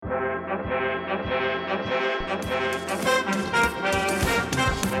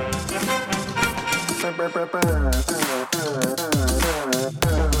Hey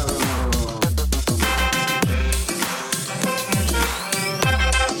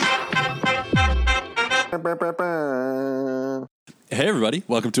everybody,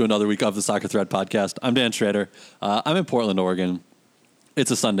 welcome to another week of the Soccer Thread podcast. I'm Dan Schrader. I'm in Portland, Oregon.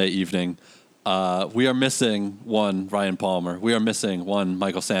 It's a Sunday evening. We are missing one Ryan Palmer. We are missing one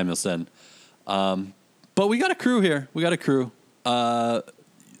Michael Samuelson. But we got a crew here.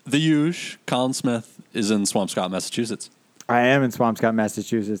 The huge Colin Smith is in Swampscott, Massachusetts. I am in Swampscott,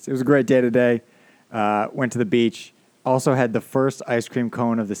 Massachusetts. It was a great day today. Went to the beach. Also had the first ice cream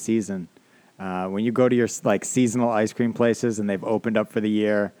cone of the season. When you go to your seasonal ice cream places and they've opened up for the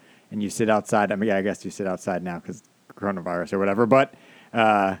year and you sit outside. I mean, I guess you sit outside now because coronavirus or whatever. But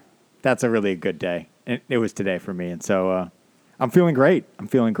that's a really good day. It was today for me, and so I'm feeling great.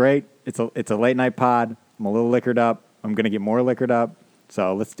 It's a late night pod. I'm a little liquored up. I'm gonna get more liquored up.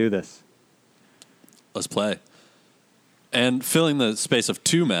 So let's do this. Let's play. And filling the space of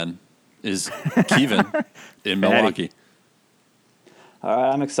two men is Kevin in Milwaukee. All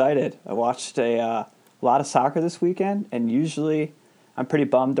right, I'm excited. I watched a lot of soccer this weekend, and usually I'm pretty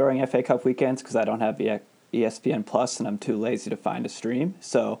bummed during FA Cup weekends because I don't have ESPN Plus and I'm too lazy to find a stream.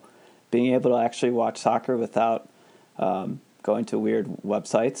 So being able to actually watch soccer without going to weird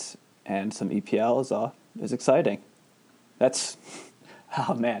websites and some EPL is exciting. That's,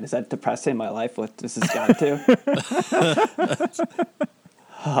 oh man, is that depressing, my life, what this has got to?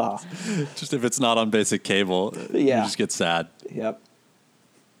 Oh. Just if it's not on basic cable, you just get sad. Yep.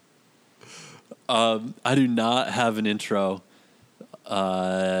 I do not have an intro.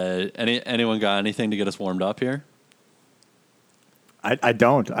 Anyone got anything to get us warmed up here? I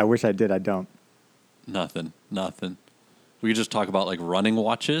don't. I wish I did. I don't. Nothing. We could just talk about like running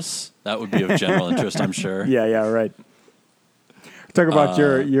watches. That would be of general interest, I'm sure. Yeah, right. Talk about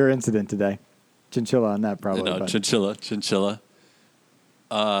your incident today. Chinchilla on that probably. No, chinchilla.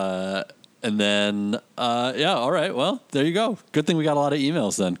 And then, all right. Well, there you go. Good thing we got a lot of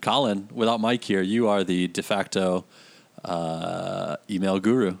emails then. Colin, without Mike here, you are the de facto email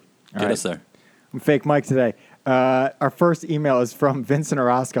guru. Get us there. I'm fake Mike today. Our first email is from Vincent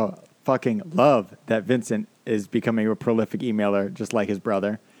Orozco. Fucking love that Vincent is becoming a prolific emailer, just like his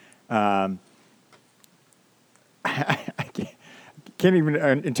brother. I can't even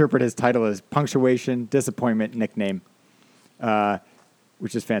interpret his title as punctuation, disappointment, nickname,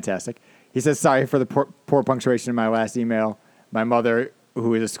 which is fantastic. He says, sorry for the poor punctuation in my last email. My mother,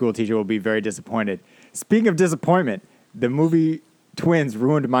 who is a school teacher, will be very disappointed. Speaking of disappointment, the movie Twins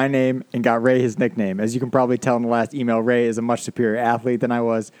ruined my name and got Ray his nickname. As you can probably tell in the last email, Ray is a much superior athlete than I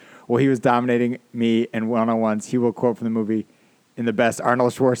was. While he was dominating me in one-on-ones, he will quote from the movie in the best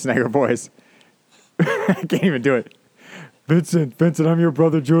Arnold Schwarzenegger voice. I can't even do it. Vincent, I'm your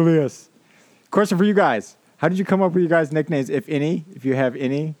brother Julius. Question for you guys. How did you come up with your guys' nicknames, if any, if you have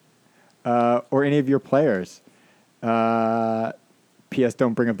any? Or any of your players. P.S.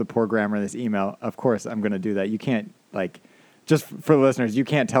 Don't bring up the poor grammar in this email. Of course, I'm going to do that. You can't, just for the listeners, you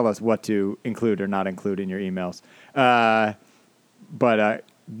can't tell us what to include or not include in your emails. But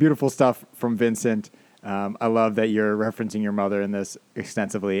beautiful stuff from Vincent. I love that you're referencing your mother in this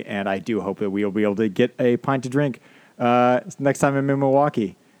extensively, and I do hope that we'll be able to get a pint to drink next time I'm in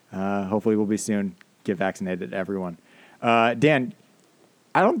Milwaukee. Hopefully we'll be soon. Get vaccinated, everyone. Dan,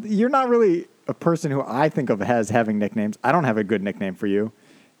 you're not really a person who I think of as having nicknames. I don't have a good nickname for you.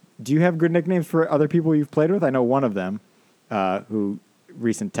 Do you have good nicknames for other people you've played with? I know one of them, who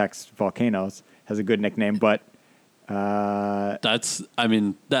recent text Volcanoes, has a good nickname, but I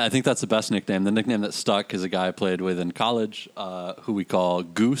think that's the best nickname. The nickname that stuck is a guy I played with in college, who we call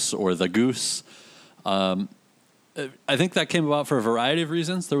Goose or the Goose. I think that came about for a variety of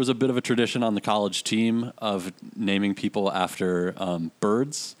reasons. There was a bit of a tradition on the college team of naming people after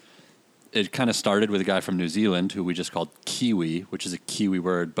birds. It kind of started with a guy from New Zealand who we just called Kiwi, which is a Kiwi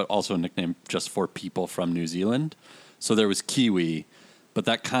word, but also a nickname just for people from New Zealand. So there was Kiwi, but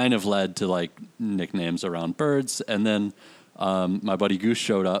that kind of led to nicknames around birds. And then my buddy Goose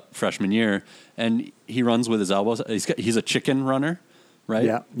showed up freshman year, and he runs with his elbows. He's a chicken runner,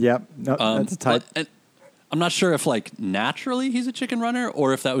 right? Yeah. No, that's a type. I'm not sure if naturally he's a chicken runner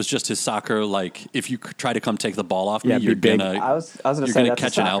or if that was just his soccer. If you try to come take the ball off me, you're gonna. I was gonna say that's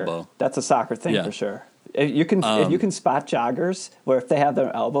catch an elbow. That's a soccer thing for sure. If you can spot joggers where if they have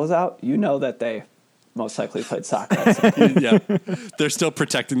their elbows out, you know that they most likely played soccer. Yeah, they're still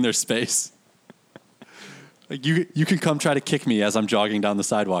protecting their space. You can come try to kick me as I'm jogging down the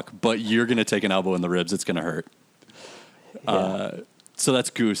sidewalk, but you're gonna take an elbow in the ribs. It's gonna hurt. Yeah. So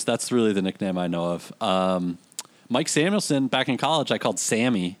that's Goose. That's really the nickname I know of. Mike Samuelson, back in college, I called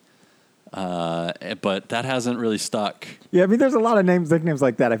Sammy. but that hasn't really stuck. Yeah, I mean, there's a lot of nicknames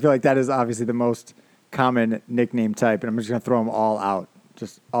like that. I feel like that is obviously the most common nickname type, and I'm just going to throw them all out.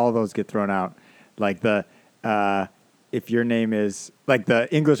 Just all of those get thrown out. Like if your name is, like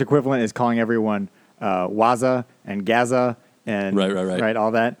the English equivalent is calling everyone Waza and Gaza and right,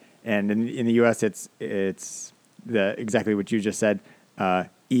 all that. And in the U.S., it's exactly what you just said.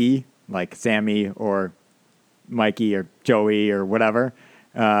 E, like Sammy or Mikey or Joey or whatever.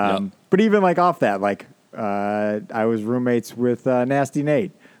 But even like off that, like I was roommates with Nasty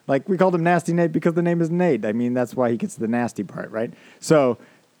Nate. Like we called him Nasty Nate because the name is Nate. I mean, that's why he gets the nasty part, right? So,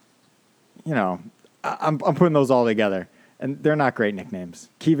 I'm putting those all together, and they're not great nicknames.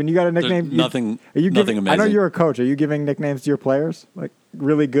 Kevin, you got a nickname? Nothing amazing. I know you're a coach. Are you giving nicknames to your players? Like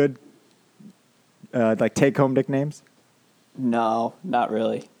really good, like take-home nicknames? No, not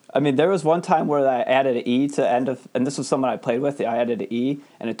really. I mean, there was one time where I added an E to end of, and this was someone I played with. I added an E,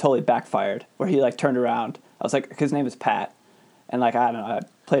 and it totally backfired. Where he like turned around. I was like, his name is Pat, and like I don't know, I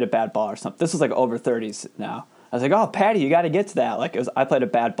played a bad ball or something. This was like over 30s now. I was like, oh, Patty, you got to get to that. Like I played a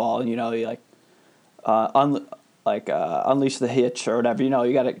bad ball, and you like unleash the hitch or whatever. You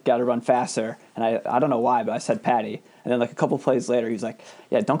got to run faster. And I don't know why, but I said Patty. And then like a couple plays later, he was like,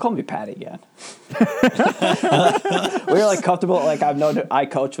 yeah, don't call me Patty again. We were like comfortable. Like I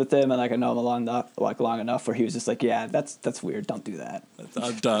coached with him and like I know him long enough where he was just like, yeah, that's weird. Don't do that.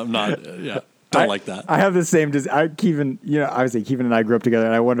 I'm not, don't like that. I have the same disease. Kevin, obviously Kevin and I grew up together,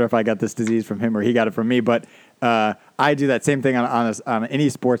 and I wonder if I got this disease from him or he got it from me. But I do that same thing on any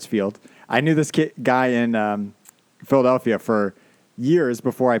sports field. I knew this guy in Philadelphia for years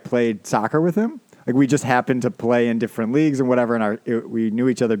before I played soccer with him. Like we just happened to play in different leagues and whatever, and we knew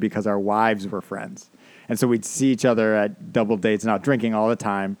each other because our wives were friends. And so we'd see each other at double dates and out drinking all the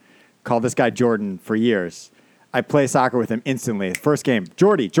time. Called this guy Jordan for years. I play soccer with him instantly. First game,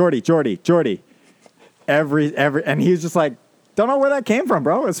 Jordy. And he's just like, don't know where that came from,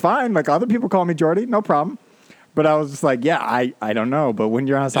 bro. It's fine. Like other people call me Jordy, no problem. But I was just like, yeah, I don't know. But when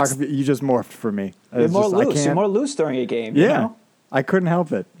you're on a soccer field, you just morphed for me. You're more loose. You're more loose during a game. Yeah. You know? I couldn't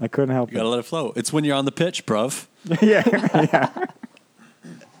help it. You gotta let it flow. It's when you're on the pitch, bruv. Yeah.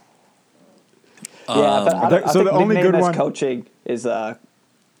 But I think the only good one coaching is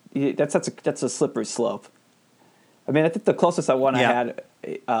that's a slippery slope. I mean, I think the closest I had,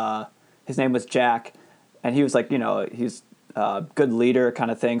 his name was Jack, and he was like, he's a good leader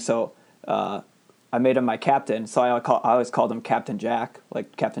kind of thing. So I made him my captain. So I always called him Captain Jack,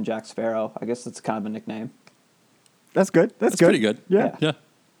 like Captain Jack Sparrow. I guess that's kind of a nickname. That's good. That's good. Pretty good. Yeah.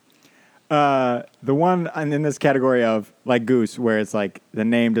 The one in this category of like Goose, where it's like the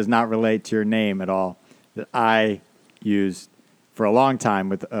name does not relate to your name at all, that I used for a long time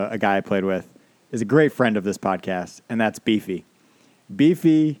with a guy I played with, is a great friend of this podcast, and that's Beefy.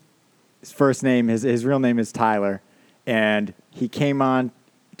 Beefy, his first name, his real name is Tyler, and he came on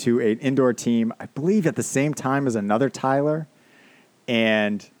to an indoor team, I believe at the same time as another Tyler,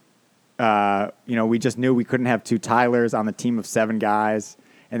 and we just knew we couldn't have two Tylers on the team of 7 guys,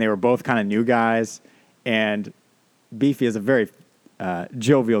 and they were both kind of new guys. And Beefy is a very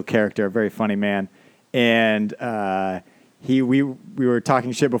jovial character, a very funny man. And we were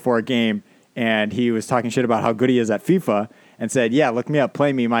talking shit before a game, and he was talking shit about how good he is at FIFA, and said, "Yeah, look me up,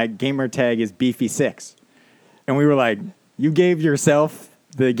 play me. My gamer tag is Beefy6." And we were like, "You gave yourself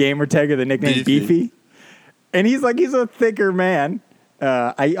the gamer tag or the nickname Beefy?" And he's a thicker man.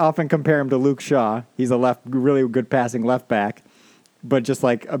 I often compare him to Luke Shaw. He's a really good passing left back, but just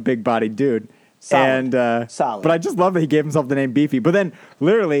like a big bodied dude. Solid. Solid. But I just love that he gave himself the name Beefy. But then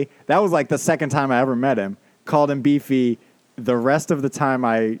literally, that was like the second time I ever met him. Called him Beefy. The rest of the time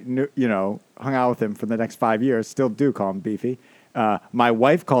I knew, hung out with him for the next 5 years, still do call him Beefy. My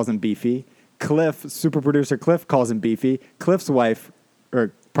wife calls him Beefy. Cliff, super producer Cliff, calls him Beefy. Cliff's wife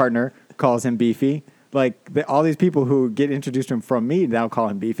or partner calls him Beefy. Like all these people who get introduced to him from me now call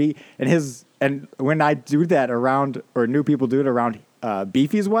him Beefy. And when I do that around, or new people do it around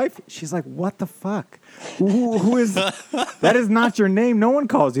Beefy's wife, she's like, "What the fuck? Who is that? Is not your name. No one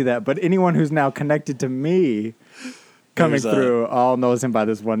calls you that." But anyone who's now connected to me coming through all knows him by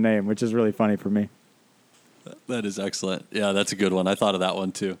this one name, which is really funny for me. That is excellent. Yeah, that's a good one. I thought of that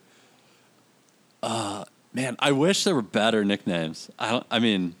one too. Man, I wish there were better nicknames.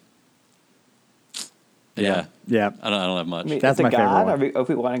 Yeah. I don't have much. I mean, that's my favorite one. If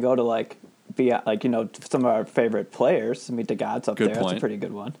we want to go to some of our favorite players, the God's up Good there. point. That's a pretty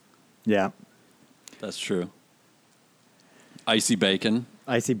good one. Yeah. That's true. Icy Bacon.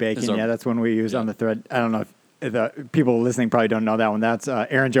 That's one we use on the thread. I don't know if the people listening probably don't know that one. That's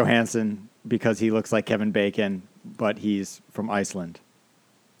Aaron Johansson, because he looks like Kevin Bacon, but he's from Iceland,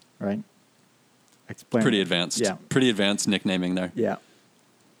 right? explain. Pretty advanced. Yeah. Pretty advanced nicknaming there. Yeah.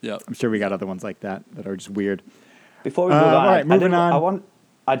 Yep. I'm sure we got other ones like that are just weird. Before we move on, all right, moving on.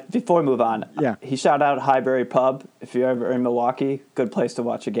 Before we move on, Yeah. he shouted out Highbury Pub. If you're ever in Milwaukee, good place to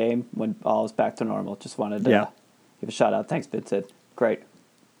watch a game when all is back to normal. Just wanted to give a shout out. Thanks, Vincent. Great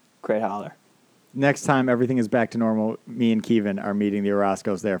holler. Next time everything is back to normal, me and Kevin are meeting the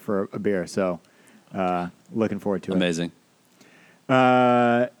Orozcos there for a beer. So looking forward to it. Amazing.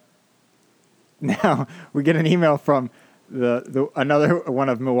 Now we get an email from the another one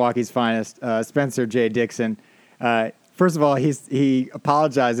of Milwaukee's finest, Spencer J. Dixon. First of all, he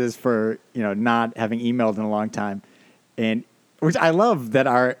apologizes for not having emailed in a long time, and which I love that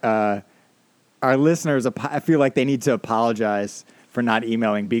our listeners. I feel like they need to apologize for not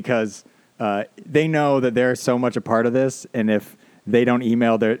emailing because they know that they're so much a part of this, and if they don't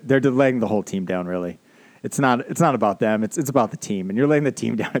email, they're letting the whole team down. Really, it's not about them. It's about the team, and you're letting the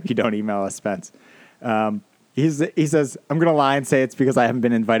team down if you don't email us, Spence. He says, I'm going to lie and say it's because I haven't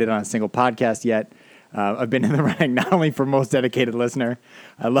been invited on a single podcast yet. I've been in the running not only for most dedicated listener.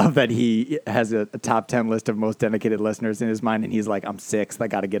 I love that he has a top 10 list of most dedicated listeners in his mind, and he's like, I'm sixth. I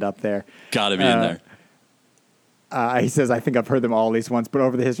got to get up there. Got to be in there. He says, I think I've heard them all at least once, but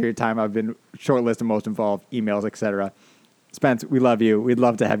over the history of time, I've been short list of most involved, emails, etc. Spence, we love you. We'd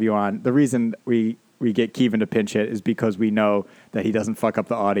love to have you on. The reason we get Kevin to pinch hit is because we know that he doesn't fuck up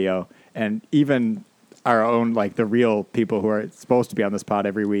the audio, and even our own, like the real people who are supposed to be on this pod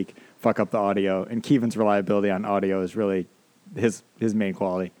every week, fuck up the audio. And Kevin's reliability on audio is really his main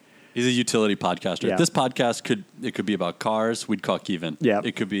quality. He's a utility podcaster. Yeah. This podcast could be about cars. We'd call Kevin. Yeah.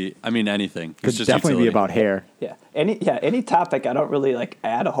 It could be, anything. Could definitely be about hair. Yeah. Any topic. I don't really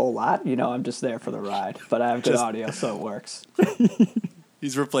add a whole lot. I'm just there for the ride. But I have good audio, so it works.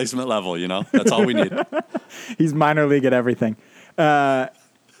 He's replacement level. That's all we need. He's minor league at everything.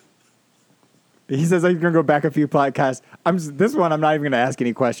 He says I'm going to go back a few podcasts. This one, I'm not even going to ask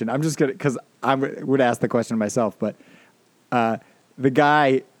any question. I'm just going to, because I would ask the question myself. But the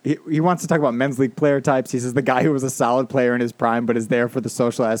guy, he wants to talk about men's league player types. He says the guy who was a solid player in his prime, but is there for the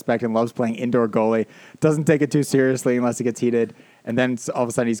social aspect and loves playing indoor goalie, doesn't take it too seriously unless it gets heated. And then all of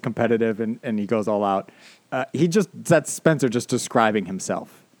a sudden he's competitive and he goes all out. That's Spencer just describing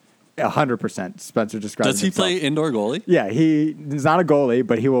himself. 100% Spencer describes Does he himself. play indoor goalie? Yeah, he's not a goalie,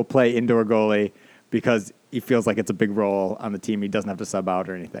 but he will play indoor goalie because he feels like it's a big role on the team. He doesn't have to sub out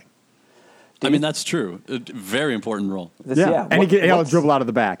or anything. That's true. A very important role. And he'll dribble out of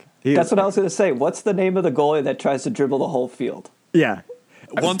the back. That's what I was going to say. What's the name of the goalie that tries to dribble the whole field? Yeah.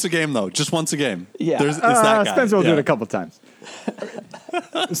 Once a game, though. Just once a game. Yeah. It's that guy. Spencer will do it a couple times.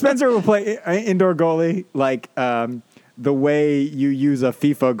 Spencer will play indoor goalie like the way you use a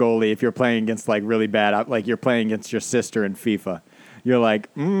FIFA goalie if you're playing against really bad, like you're playing against your sister in FIFA. You're like,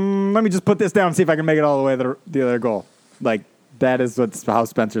 let me just put this down and see if I can make it all the way to the other goal. Like that is how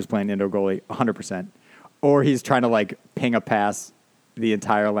Spencer's playing indoor goalie, 100%. Or he's trying to ping a pass the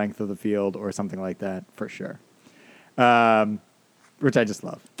entire length of the field or something like that for sure. Which I just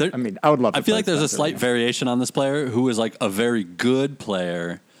love. I would love to I feel like there's Spencer a slight variation on this player who is a very good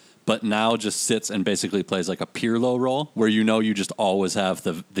player, but now just sits and basically plays a Pirlo role where you just always have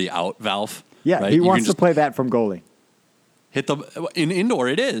the out valve. Yeah, right? he wants to play that from goalie. In indoor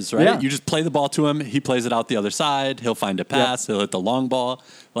it is, right? Yeah. You just play the ball to him, he plays it out the other side, he'll find a pass, he'll hit the long ball.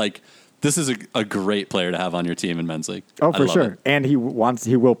 This is a great player to have on your team in men's league. Oh, for sure. And he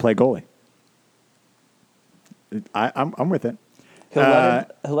will play goalie. I'm with it. He'll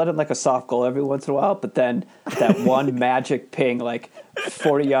let him a soft goal every once in a while, but then that one magic ping,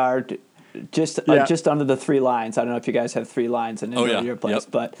 40-yard, just under the 3 lines. I don't know if you guys have 3 lines in your place,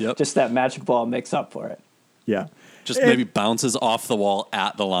 but just that magic ball makes up for it. Yeah. Just maybe bounces off the wall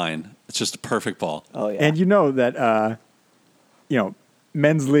at the line. It's just a perfect ball. Oh, yeah. And that,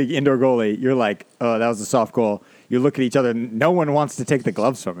 men's league indoor goalie, you're like, oh, that was a soft goal. You look at each other, no one wants to take the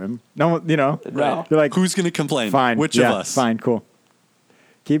gloves from him. No one, No. You're like, who's going to complain? Fine. Which of us? Fine, cool.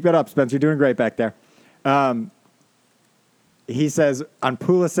 Keep it up, Spence. You're doing great back there. He says on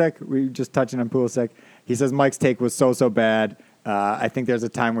Pulisic, we just touching on Pulisic. He says Mike's take was so bad. I think there's a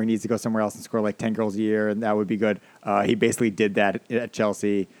time where he needs to go somewhere else and score 10 goals a year, and that would be good. He basically did that at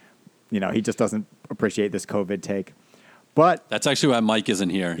Chelsea. He just doesn't appreciate this COVID take. But that's actually why Mike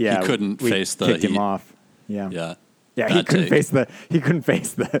isn't here. Yeah, he couldn't face the kicked heat. him off. Yeah. Yeah. He couldn't face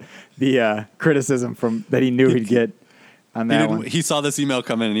the criticism from that he knew he'd get on that one. He saw this email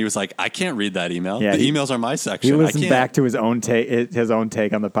come in and he was like, I can't read that email. Yeah, the emails are my section. He listened back to his own take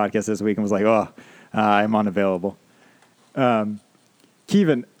on the podcast this week and was like, I'm unavailable.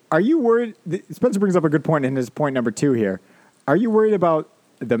 Kevin, are you worried? Spencer brings up a good point in his point number 2 here. Are you worried about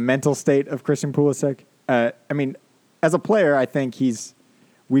the mental state of Christian Pulisic. I mean, as a player, I think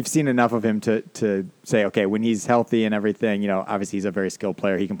we've seen enough of him to say, okay, when he's healthy and everything, obviously he's a very skilled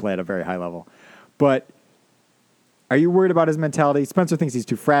player. He can play at a very high level. But are you worried about his mentality? Spencer thinks he's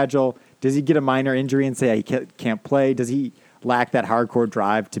too fragile. Does he get a minor injury and say he can't play? Does he lack that hardcore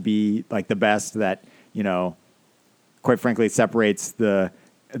drive to be like the best that, quite frankly, separates the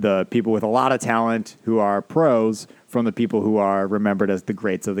people with a lot of talent who are pros from the people who are remembered as the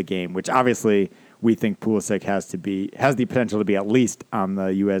greats of the game, which obviously we think Pulisic has the potential to be at least on the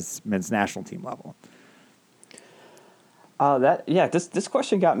U.S. men's national team level. This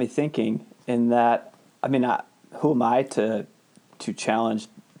question got me thinking in that, I mean, who am I to challenge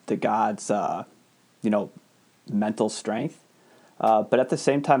the gods, mental strength? But at the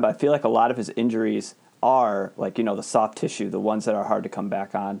same time, I feel like a lot of his injuries are like, the soft tissue, the ones that are hard to come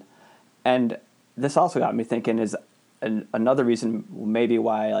back on. And this also got me thinking is another reason maybe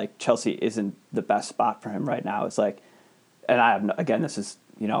why like Chelsea isn't the best spot for him right now is like, and I have, again, this is,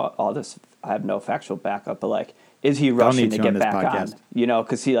 all this, I have no factual backup, but like, is he rushing to get back podcast. On?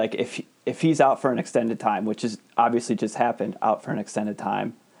 Because he like, if he's out for an extended time, which is obviously just happened, out for an extended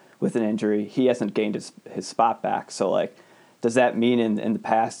time with an injury, he hasn't gained his spot back. So like, does that mean in the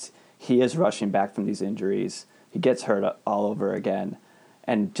past he is rushing back from these injuries? He gets hurt all over again.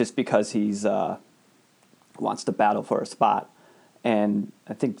 And just because he's wants to battle for a spot. And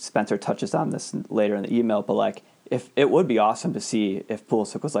I think Spencer touches on this later in the email, but like, if it would be awesome to see if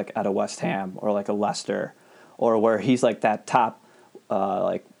Pulisic was like at a West Ham or like a Leicester, or where he's like that top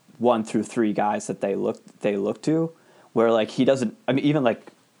like 1 through 3 guys that they look to, where like he doesn't. I mean, even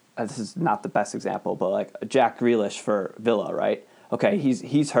like this is not the best example, but like Jack Grealish for Villa, right? Okay,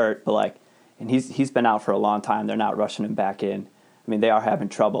 he's hurt, but like, and he's been out for a long time. They're not rushing him back in. I mean, they are having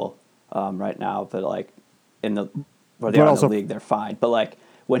trouble right now, but like in the league, they're fine. But like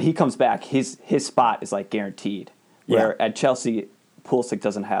when he comes back, his spot is like guaranteed. Where at Chelsea, Pulisic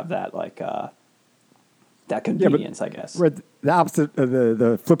doesn't have that like that convenience, I guess. The opposite,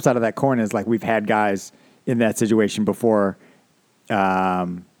 the flip side of that coin is like we've had guys in that situation before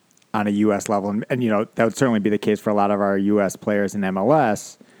on a U.S. level, and that would certainly be the case for a lot of our U.S. players in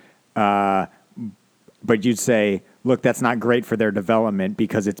MLS. But you'd say, look, that's not great for their development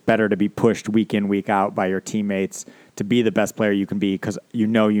because it's better to be pushed week in, week out by your teammates to be the best player you can be because you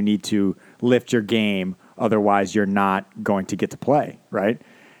need to lift your game. Otherwise, you're not going to get to play, right?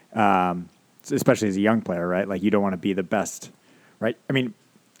 Especially as a young player, right? Like you don't want to be the best, right? I mean,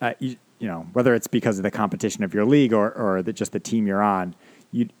 whether it's because of the competition of your league or just the team you're on,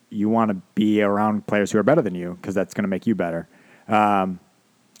 you want to be around players who are better than you because that's going to make you better. I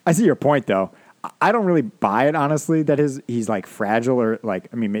see your point, though. I don't really buy it, honestly, that he's like fragile or like,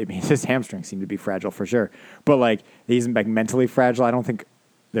 I mean, maybe his hamstrings seem to be fragile for sure, but like he's like mentally fragile. I don't think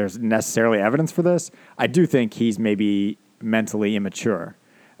there's necessarily evidence for this. I do think he's maybe mentally immature,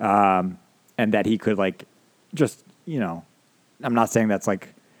 and that he could like just, I'm not saying that's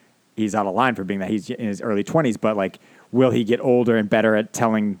like he's out of line for being that he's in his early 20s, but like, will he get older and better at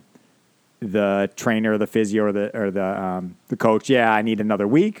telling the trainer, the physio, or the coach, yeah, I need another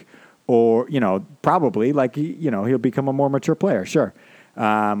week? Or, probably like, he'll become a more mature player. Sure.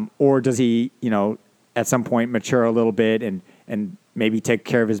 Or does he, at some point mature a little bit and maybe take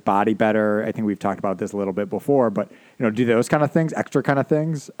care of his body better? I think we've talked about this a little bit before, but, do those kind of things, extra kind of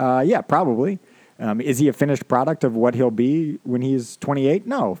things? Yeah, probably. Is he a finished product of what he'll be when he's 28?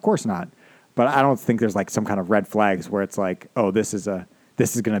 No, of course not. But I don't think there's like some kind of red flags where it's like, oh, this is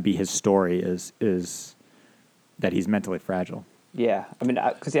going to be his story is that he's mentally fragile. Yeah, I mean,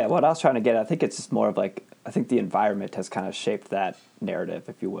 because what I was trying to get at, I think it's just more of like, I think the environment has kind of shaped that narrative,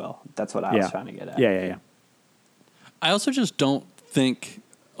 if you will. That's what I was trying to get at. Yeah. I also just don't think,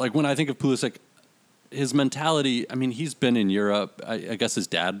 like when I think of Pulisic, his mentality, I mean, he's been in Europe. I guess his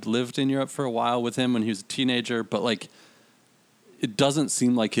dad lived in Europe for a while with him when he was a teenager, but like, it doesn't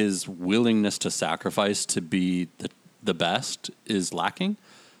seem like his willingness to sacrifice to be the best is lacking.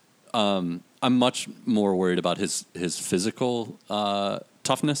 I'm much more worried about his physical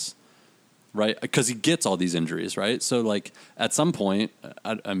toughness, right? Because he gets all these injuries, right? So, like, at some point,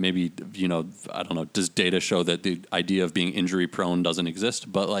 maybe, I don't know, does data show that the idea of being injury-prone doesn't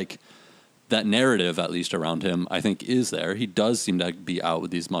exist? But, like, that narrative, at least around him, I think is there. He does seem to be out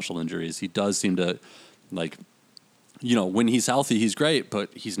with these muscle injuries. He does seem to, like, when he's healthy, he's great, but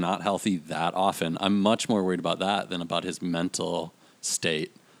he's not healthy that often. I'm much more worried about that than about his mental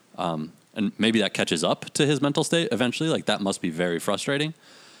state. And maybe that catches up to his mental state eventually. Like, that must be very frustrating.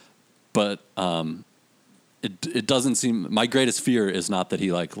 But it doesn't seem... My greatest fear is not that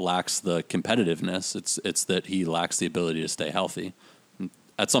he, like, lacks the competitiveness. It's that he lacks the ability to stay healthy.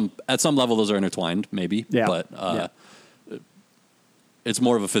 at some level, those are intertwined, maybe. Yeah. But it's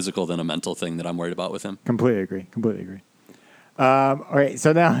more of a physical than a mental thing that I'm worried about with him. Completely agree. All right,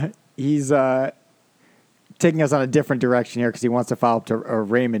 so now he's taking us on a different direction here because he wants to follow up to a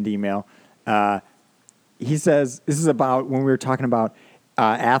Raymond email. He says this is about when we were talking about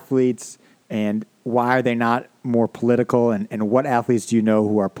athletes and why are they not more political, and what athletes do you know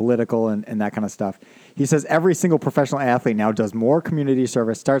who are political and that kind of stuff. He says every single professional athlete now does more community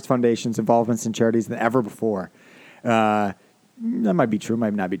service, starts foundations, involvements in charities than ever before. That might be true,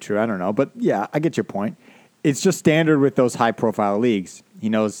 might not be true. I don't know. But yeah, I get your point. It's just standard with those high-profile leagues. He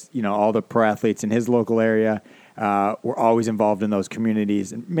knows, all the pro athletes in his local area were always involved in those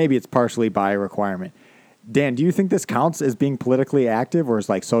communities, and maybe it's partially by requirement. Dan, do you think this counts as being politically active or as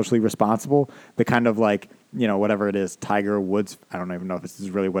like socially responsible? The kind of like, whatever it is, Tiger Woods. I don't even know if this is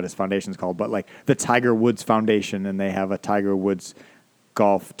really what his foundation is called, but like the Tiger Woods Foundation, and they have a Tiger Woods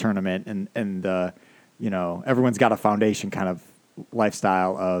golf tournament, and everyone's got a foundation kind of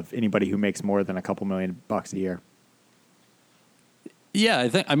lifestyle of anybody who makes more than a couple $1 million a year. Yeah, I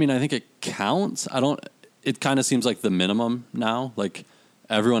think it counts. It kind of seems like the minimum now. Like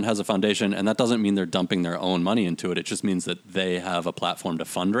everyone has a foundation, and that doesn't mean they're dumping their own money into it. It just means that they have a platform to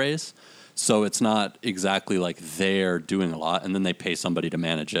fundraise. So it's not exactly like they're doing a lot and then they pay somebody to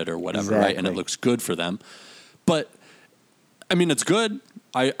manage it or whatever, right? And it looks good for them. But it's good.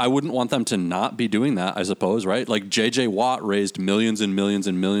 I wouldn't want them to not be doing that, I suppose, right? Like J.J. Watt raised millions and millions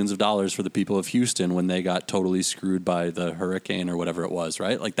and millions of dollars for the people of Houston when they got totally screwed by the hurricane or whatever it was,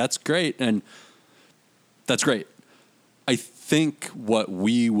 right? Like that's great, and that's great. I think what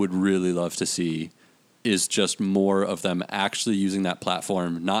we would really love to see is just more of them actually using that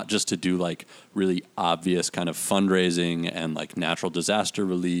platform, not just to do like really obvious kind of fundraising and like natural disaster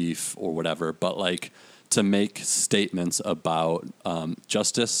relief or whatever, but like to make statements about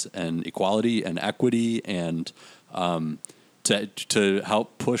justice and equality and equity, and to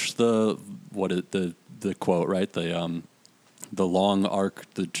help push the quote, right? The long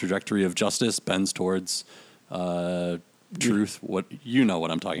arc, the trajectory of justice bends towards truth. What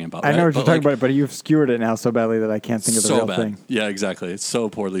I'm talking about. I know right? what you're talking about, but you've skewered it now so badly that I can't think of the real thing. Yeah, exactly. It's so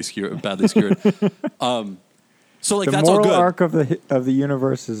badly skewered. So like the that's all moral good. arc of the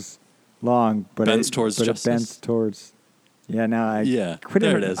universe is long, but bends towards justice. It bends towards. Yeah, now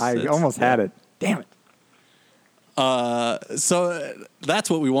there it is. I almost had it. Damn it. So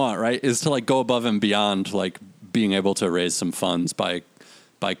that's what we want, right? Is to like go above and beyond like being able to raise some funds by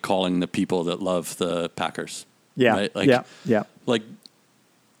calling the people that love the Packers. Yeah. Right? Like, yeah. Like,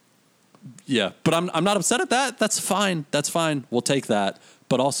 yeah. But I'm not upset at that. That's fine. We'll take that.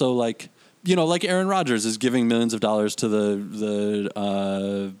 But also like Aaron Rodgers is giving millions of dollars to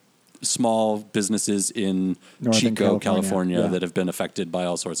the small businesses in Northern Chico, California, yeah. that have been affected by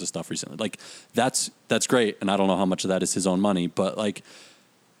all sorts of stuff recently. Like that's great. And I don't know how much of that is his own money, but like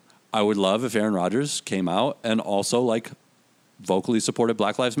I would love if Aaron Rodgers came out and also like vocally supported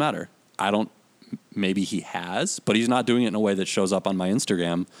Black Lives Matter. Maybe he has, but he's not doing it in a way that shows up on my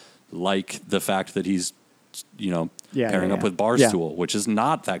Instagram, like the fact that he's, pairing up with Barstool, which is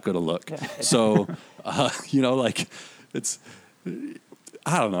not that good a look. So, like it's,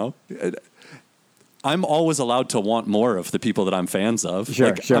 I don't know. I'm always allowed to want more of the people that I'm fans of.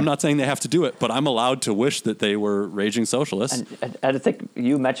 Sure. I'm not saying they have to do it, but I'm allowed to wish that they were raging socialists. And I think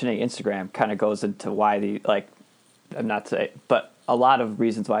you mentioning Instagram kind of goes into why I'm not saying, but a lot of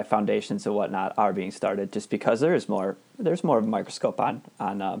reasons why foundations and whatnot are being started, just because there's more of a microscope on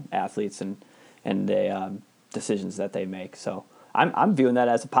athletes and the decisions that they make. So I'm viewing that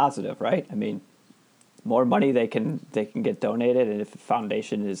as a positive, right? I mean, more money they can get donated, and if a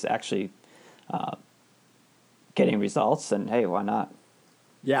foundation is actually getting results, then hey, why not?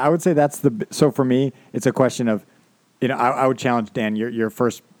 Yeah, I would say so for me, it's a question of, I would challenge Dan your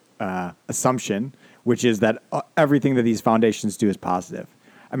first assumption, which is that everything that these foundations do is positive.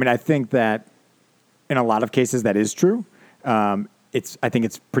 I mean, I think that in a lot of cases that is true. I think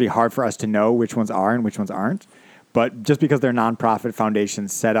it's pretty hard for us to know which ones are and which ones aren't. But just because they're nonprofit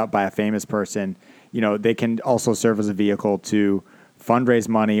foundations set up by a famous person, they can also serve as a vehicle to fundraise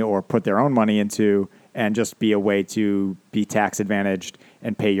money or put their own money into, and just be a way to be tax advantaged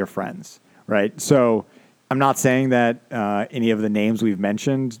and pay your friends, right? So I'm not saying that any of the names we've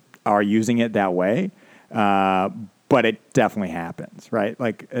mentioned are using it that way, but it definitely happens, right?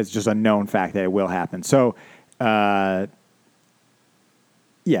 Like it's just a known fact that it will happen. So, yeah,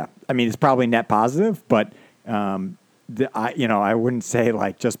 I mean, it's probably net positive, but I wouldn't say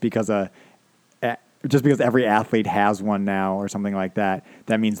like just because every athlete has one now or something like that,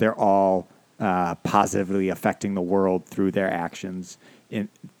 that means they're all positively affecting the world through their actions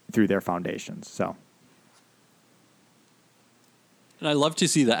through their foundations. So. And I love to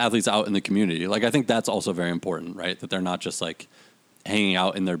see the athletes out in the community. Like, I think that's also very important, right? That they're not just like hanging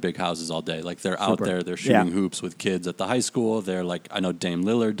out in their big houses all day. Like, they're out there, they're shooting hoops with kids at the high school. They're like, I know Dame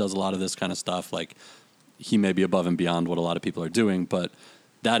Lillard does a lot of this kind of stuff. Like, he may be above and beyond what a lot of people are doing, but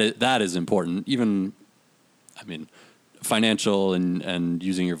that is important. Even, I mean, financial and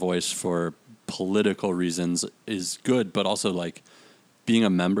using your voice for political reasons is good, but also like being a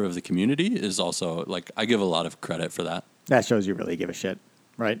member of the community is also like, I give a lot of credit for that. That shows you really give a shit,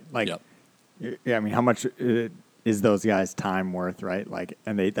 right? Like, yeah, I mean, how much is those guys' time worth, right? Like,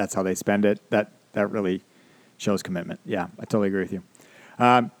 and that's how they spend it. That really shows commitment. Yeah, I totally agree with you.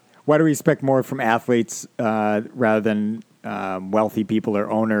 Why do we expect more from athletes rather than wealthy people or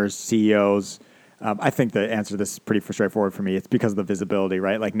owners, CEOs? I think the answer to this is pretty straightforward for me. It's because of the visibility,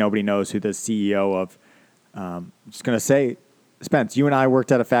 right? Like, nobody knows who the CEO of, I'm just going to say, Spence, you and I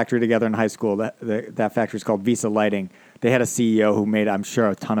worked at a factory together in high school. That factory is called Visa Lighting. They had a CEO who made, I'm sure,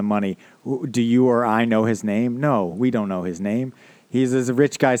 a ton of money. Do you or I know his name? No, we don't know his name. He's a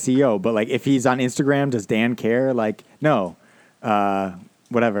rich guy CEO. But, like, if he's on Instagram, does Dan care? Like, no.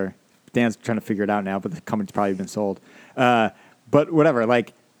 Whatever. Dan's trying to figure it out now, but the company's probably been sold. But whatever.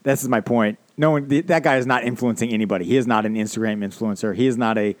 Like, this is my point. That guy is not influencing anybody. He is not an Instagram influencer. He is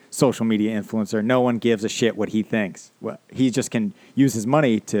not a social media influencer. No one gives a shit what he thinks. He just can use his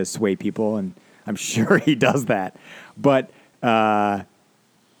money to sway people, and I'm sure he does that. But,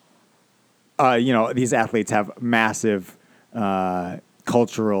 these athletes have massive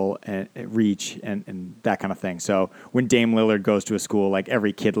cultural reach and that kind of thing. So when Dame Lillard goes to a school, like,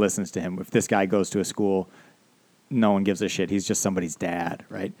 every kid listens to him. If this guy goes to a school, no one gives a shit. He's just somebody's dad,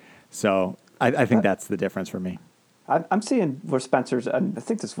 right? So I think that's the difference for me. I'm seeing where Spencer's, and I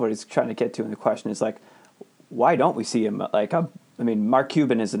think this is what he's trying to get to in the question is, like, why don't we see him? Like, I mean, Mark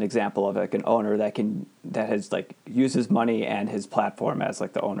Cuban is an example of like an owner that has like uses money and his platform as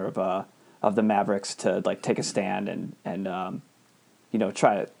like the owner of the Mavericks to like take a stand and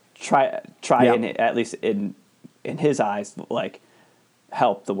try and at least in his eyes, like,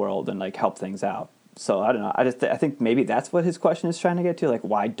 help the world and like help things out. So I don't know. I think maybe that's what his question is trying to get to. Like,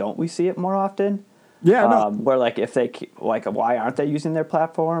 why don't we see it more often? Yeah. No. Where like if they like, why aren't they using their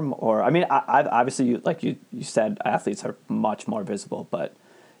platform? Or I mean, I obviously like you said, athletes are much more visible, but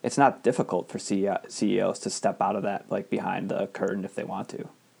it's not difficult for CEOs to step out of that, like, behind the curtain if they want to.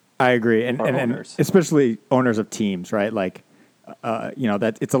 I agree, and especially owners of teams, right? Like,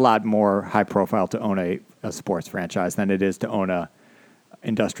 that it's a lot more high profile to own a sports franchise than it is to own a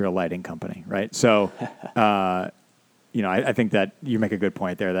industrial lighting company, right? So, I think that you make a good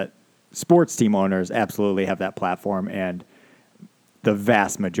point there that sports team owners absolutely have that platform, and the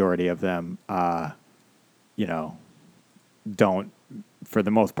vast majority of them, don't, for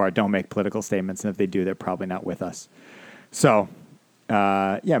the most part, don't make political statements, and if they do, they're probably not with us. So,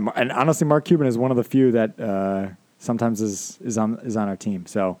 and honestly, Mark Cuban is one of the few that sometimes is on our team.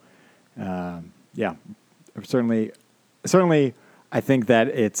 So, certainly. I think that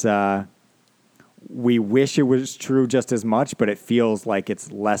it's we wish it was true just as much, but it feels like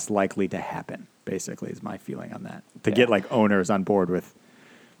it's less likely to happen, basically, is my feeling on that. To get like owners on board with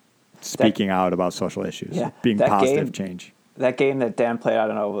speaking out about social issues, being positive change. That game that Dan played, I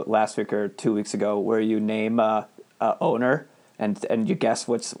don't know, last week or 2 weeks ago, where you name a owner and you guess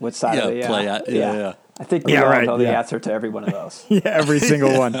which side of the play at. Yeah. I think we all know the answer to every one of those. Every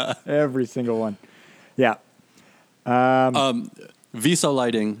single one. Every single one. Yeah. Visa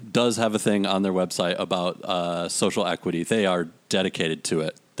Lighting does have a thing on their website about social equity. They are dedicated to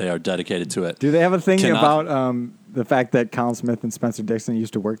it. Do they have a thing about the fact that Colin Smith and Spencer Dixon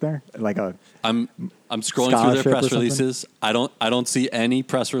used to work there? Like I'm scrolling through their press releases. I don't see any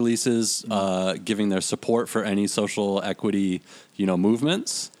press releases giving their support for any social equity,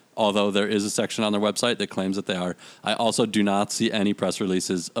 movements. Although there is a section on their website that claims that they are. I also do not see any press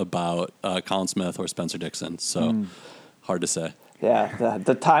releases about Colin Smith or Spencer Dixon. So hard to say. Yeah,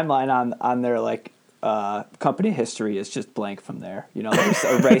 the timeline on their like company history is just blank from there. They just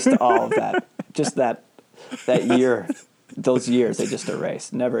erased all of that. Just that year, those years they just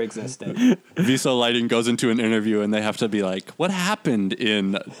erased. Never existed. Visa Lighting goes into an interview and they have to be like, "What happened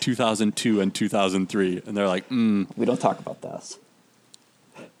in 2002 and 2003?" And they're like, "We don't talk about this."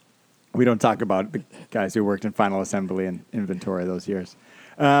 We don't talk about the guys who worked in Final Assembly and inventory those years.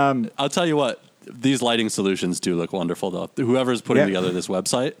 I'll tell you what. These lighting solutions do look wonderful, though. Whoever's putting together this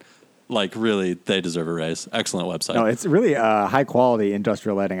website, like, really, they deserve a raise. Excellent website. No, it's really high-quality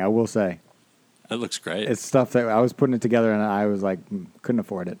industrial lighting, I will say. It looks great. It's stuff that I was putting it together, and I was like, couldn't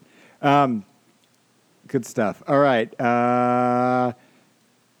afford it. Good stuff. All right.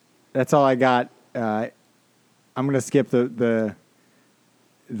 That's all I got. I'm going to skip the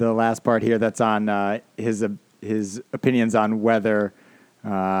last part here. That's on his opinions on whether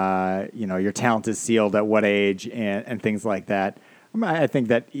your talent is sealed at what age and things like that. I think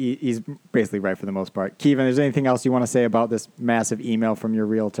that he's basically right for the most part. Kevin, is there anything else you want to say about this massive email from your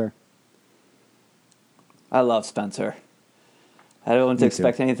realtor? I love Spencer. I don't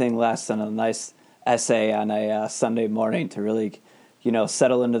expect anything less than a nice essay on a Sunday morning to really,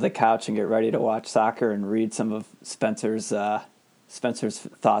 settle into the couch and get ready to watch soccer and read some of Spencer's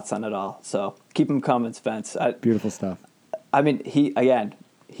thoughts on it all. So keep them coming, Spence. Beautiful stuff. I mean, he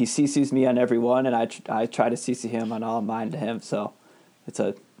CCs me on every one, and I try to CC him on all of mine to him. So it's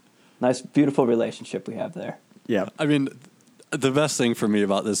a nice, beautiful relationship we have there. Yeah. I mean, the best thing for me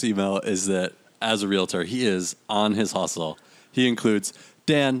about this email is that as a realtor, he is on his hustle. He includes,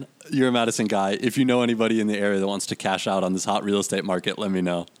 Dan, you're a Madison guy. If you know anybody in the area that wants to cash out on this hot real estate market, let me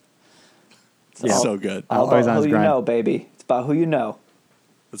know. Yeah. So good. Always on his who you grind. know, baby. It's about who you know.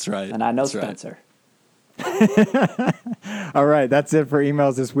 That's right. And I know That's right. Spencer. All right, that's it for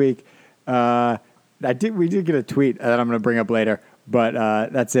emails this week. We did get a tweet that I'm going to bring up later, but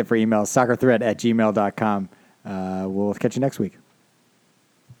that's it for emails. soccerthread@gmail.com. We'll catch you next week.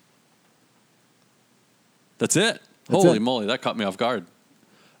 That's it. That's Holy it. moly, that caught me off guard.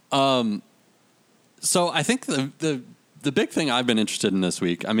 So I think the big thing I've been interested in this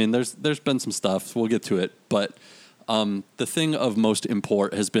week, I mean, there's been some stuff, we'll get to it, but the thing of most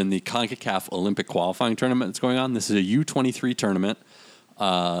import has been the CONCACAF Olympic qualifying tournament that's going on. This is a U23 tournament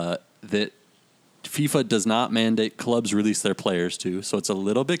that FIFA does not mandate clubs release their players to, so it's a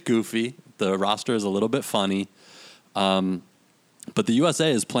little bit goofy. The roster is a little bit funny. But the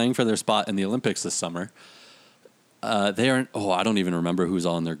USA is playing for their spot in the Olympics this summer. They aren't. Oh, I don't even remember who's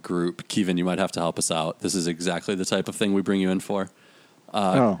all in their group. Kevin, you might have to help us out. This is exactly the type of thing we bring you in for.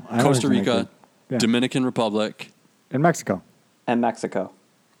 Costa Rica, Yeah. Dominican Republic, In Mexico. And Mexico.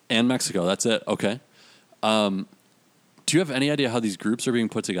 and Mexico. That's it. Okay. Do you have any idea how these groups are being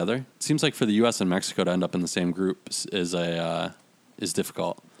put together? It seems like for the U.S. and Mexico to end up in the same group is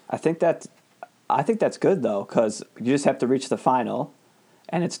difficult. I think that's good, though, because you just have to reach the final,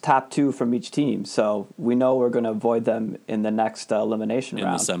 and it's top two from each team. So we know we're going to avoid them in the next elimination In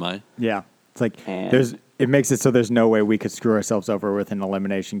round. the semi. Yeah. It's like And- it makes it so there's no way we could screw ourselves over with an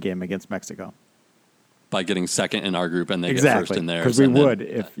elimination game against Mexico. By getting second in our group and they get Exactly. first in theirs. Because we and then-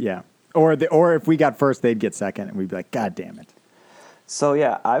 would or if we got first, they'd get second, and we'd be like, God damn it. So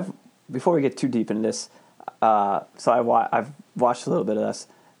yeah, before we get too deep into this, I've watched a little bit of this,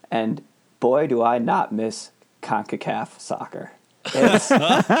 and boy, do I not miss CONCACAF soccer. It's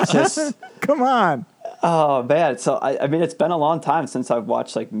just, Come on. oh man. So I mean, it's been a long time since I've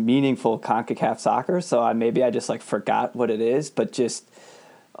watched like meaningful CONCACAF soccer. So I just like forgot what it is, but just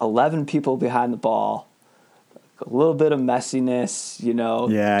 11 people behind the ball, a little bit of messiness,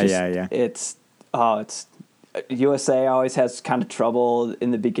 Yeah. It's USA always has kind of trouble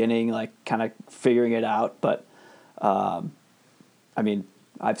in the beginning, like kind of figuring it out. But I mean,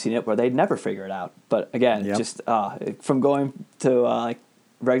 I've seen it where they'd never figure it out. But again, Yep. just from going to like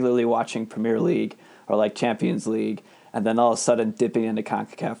regularly watching Premier League or like Champions League, and then all of a sudden dipping into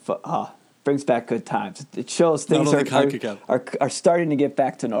CONCACAF, brings back good times. It shows things only CONCACAF. are starting to get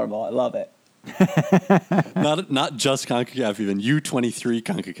back to normal. I love it. Not just CONCACAF, even U23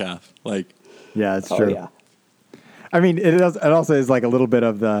 CONCACAF. Like, Yeah, it's Oh true. yeah. I mean, it also is like a little bit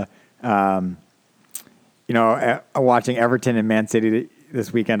of the, watching Everton and Man City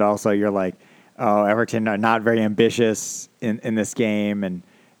this weekend. Also, you're like, oh, Everton are not very ambitious in this game, and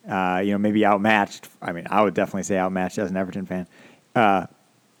maybe outmatched. I mean, I would definitely say outmatched as an Everton fan.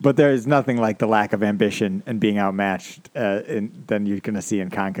 But there's nothing like the lack of ambition and being outmatched than you're going to see in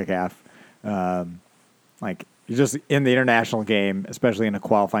CONCACAF. Like you're just in the international game, especially in a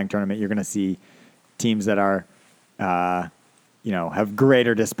qualifying tournament, you're going to see teams that are, have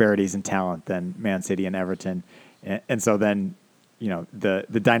greater disparities in talent than Man City and Everton, and so then,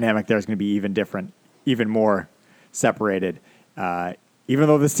 the dynamic there is going to be even different, even more separated. Even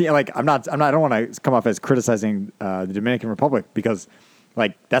though this team, like I don't want to come off as criticizing the Dominican Republic because,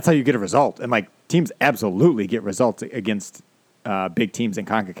 like, that's how you get a result, and like teams absolutely get results against big teams in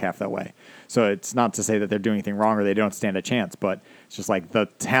CONCACAF that way. So it's not to say that they're doing anything wrong or they don't stand a chance, but it's just like the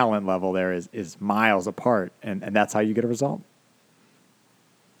talent level there is miles apart, and that's how you get a result.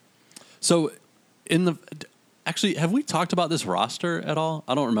 so actually, have we talked about this roster at all?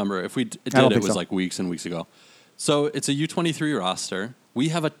 I don't remember. If we did, don't it think was so. like weeks and weeks ago. So it's a U23 roster. We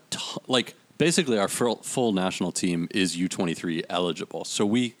have basically our full national team is U23 eligible. So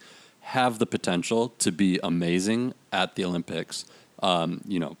we have the potential to be amazing at the Olympics. I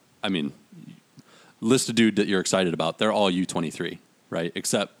mean, list a dude that you're excited about. They're all U23, right?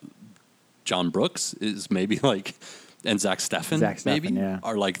 Except John Brooks is maybe like, and Zach Steffen maybe yeah.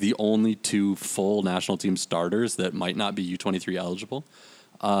 are like the only two full national team starters that might not be U23 eligible.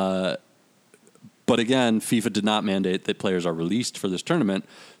 But again, FIFA did not mandate that players are released for this tournament,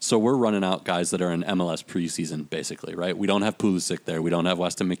 so we're running out guys that are in MLS preseason, basically, right? We don't have Pulisic there. We don't have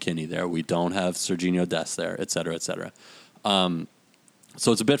Weston McKennie there. We don't have Serginho Dest there, et cetera, et cetera.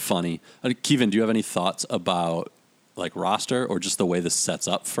 So it's a bit funny. Kevin, do you have any thoughts about like roster or just the way this sets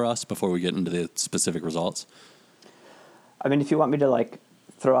up for us before we get into the specific results? I mean, if you want me to like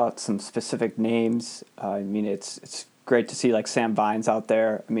throw out some specific names, I mean, it's great to see like Sam Vines out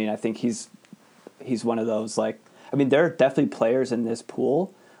there. I mean, I think he's one of those like, I mean, there are definitely players in this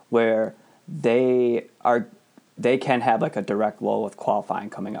pool where they can have like a direct role with qualifying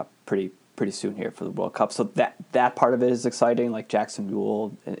coming up pretty soon here for the World Cup. So that part of it is exciting. Like Jackson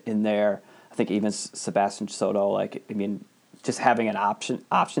Newell in there. I think even Sebastian Soto. Like, I mean, just having an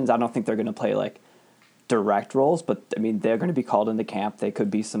options. I don't think they're going to play like direct roles, but I mean, they're going to be called into camp. They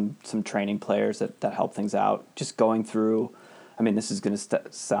could be some training players that help things out. Just going through. I mean, this is going to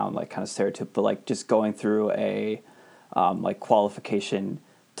sound like kind of stereotypical, but like just going through a like qualification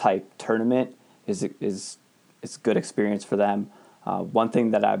type tournament is good experience for them. One thing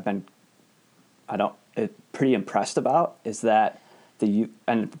that I've been pretty impressed about is that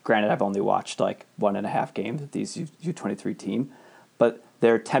and granted I've only watched like 1.5 games of these U23 team, but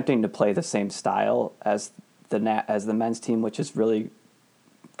they're attempting to play the same style as the men's team, which is really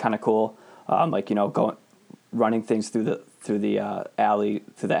kind of cool. Like, you know, running things through the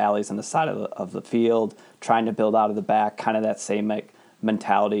alleys on the side of the field, trying to build out of the back, kind of that same like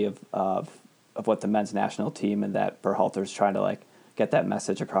mentality of what the men's national team and that Berhalter's trying to like get that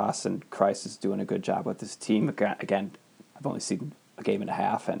message across, and Kreis is doing a good job with his team. Again, I've only seen a game and a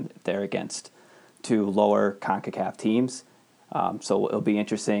half, and they're against two lower CONCACAF teams, so it'll be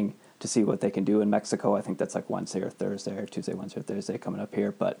interesting to see what they can do in Mexico. I think that's like Wednesday or Thursday, or Tuesday, Wednesday, or Thursday coming up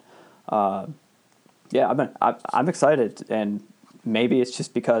here, but. Yeah, I'm excited, and maybe it's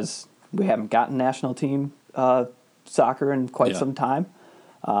just because we haven't gotten national team soccer in quite some time.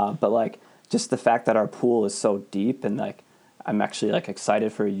 But like just the fact that our pool is so deep, and like I'm actually like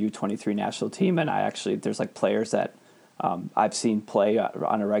excited for a U23 national team, and there's like players that I've seen play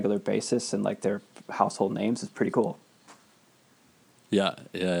on a regular basis, and like their household names is pretty cool. Yeah.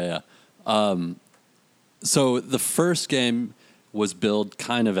 So the first game was billed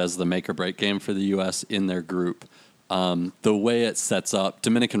kind of as the make or break game for the U.S. in their group. The way it sets up,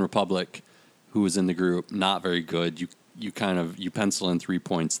 Dominican Republic, who was in the group, not very good. You pencil in 3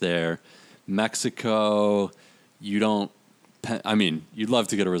 points there. Mexico, you'd love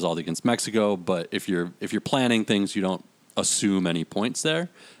to get a result against Mexico, but if you're planning things, you don't assume any points there.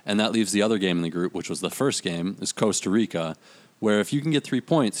 And that leaves the other game in the group, which was the first game, is Costa Rica, where if you can get 3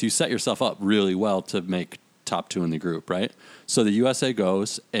 points, you set yourself up really well to make top 2 in the group, right? So the USA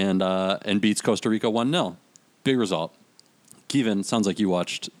goes and beats Costa Rica 1-0. Big result. Kevin, sounds like you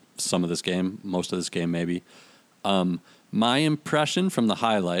watched some of this game, most of this game maybe. My impression from the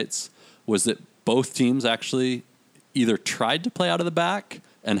highlights was that both teams actually either tried to play out of the back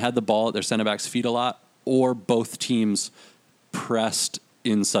and had the ball at their center back's feet a lot, or both teams pressed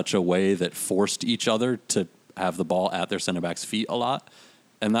in such a way that forced each other to have the ball at their center back's feet a lot.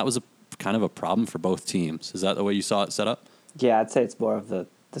 And that was kind of a problem for both teams. Is that the way you saw it set up? Yeah, I'd say it's more of the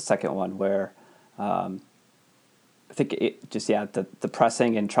second one where I think the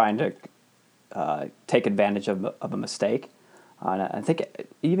pressing and trying to take advantage of a mistake. And I think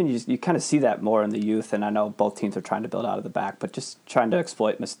even you kind of see that more in the youth, and I know both teams are trying to build out of the back, but just trying to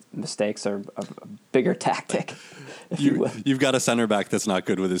exploit mistakes are a bigger tactic. You've got a center back that's not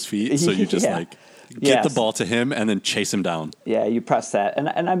good with his feet, so you just get the ball to him and then chase him down. Yeah, you press that.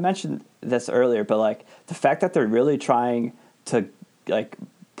 And I mentioned this earlier, but like the fact that they're really trying to like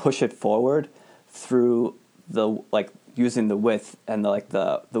push it forward through the like using the width and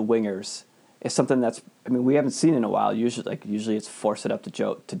the wingers is something that's, I mean, we haven't seen in a while. Usually it's force it up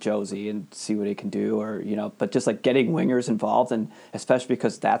to Josie and see what he can do, or but just like getting wingers involved, and especially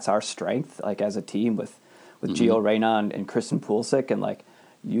because that's our strength, like as a team with Gio Reyna and Christian Pulisic, and like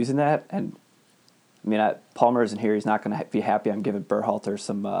using that. And I mean, Palmer isn't here. He's not going to be happy I'm giving Berhalter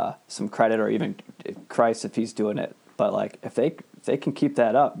some credit, or even Kreis if he's doing it. But like if they can keep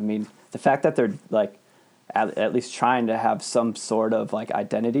that up, I mean, the fact that they're like at least trying to have some sort of like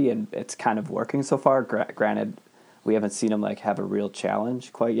identity, and it's kind of working so far. Granted, we haven't seen them like have a real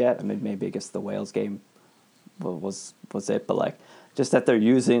challenge quite yet. I mean, maybe I guess the Wales game was it, but like just that they're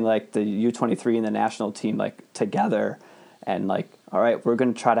using like the U23 and the national team like together, and like, all right, we're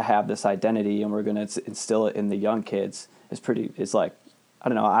going to try to have this identity and we're going to instill it in the young kids. Is like, I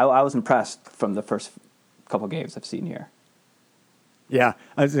don't know. I was impressed from the first couple games I've seen here. Yeah,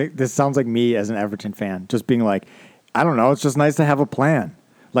 I think this sounds like me as an Everton fan, just being like, I don't know, it's just nice to have a plan.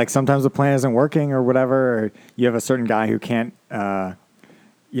 Like sometimes the plan isn't working or whatever, or you have a certain guy who can't,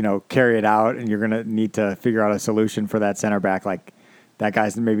 carry it out, and you're going to need to figure out a solution for that center back. Like that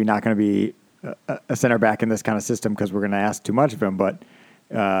guy's maybe not going to be a center back in this kind of system because we're going to ask too much of him. But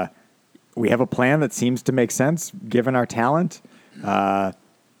we have a plan that seems to make sense given our talent.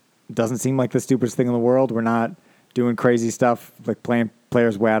 Doesn't seem like the stupidest thing in the world. We're not doing crazy stuff like playing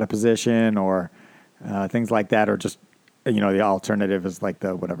players way out of position or things like that, or just, the alternative is like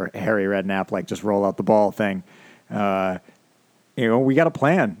the whatever Harry Redknapp, like just roll out the ball thing. We got a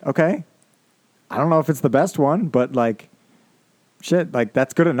plan. Okay. I don't know if it's the best one, but like, shit, like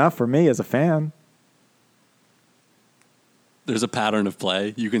that's good enough for me as a fan. There's a pattern of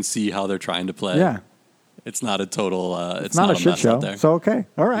play. You can see how they're trying to play. Yeah. It's not a total, it's not not a a shit mess show. out there. So, okay.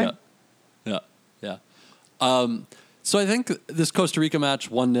 All right. Yeah. So I think this Costa Rica match,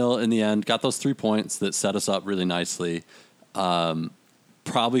 1-0 in the end, got those 3 points that set us up really nicely.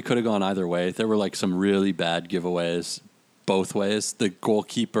 Probably could have gone either way. There were like some really bad giveaways both ways. The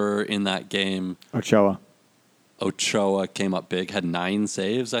goalkeeper in that game, Ochoa came up big, had 9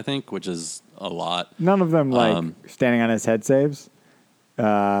 saves, I think, which is a lot. None of them standing on his head saves.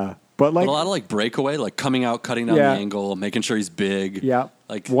 But a lot of like breakaway, like coming out, cutting down the angle, making sure he's big. Yeah.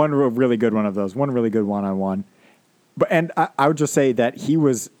 Like one really good one of those. One really good one-on-one. And I would just say that he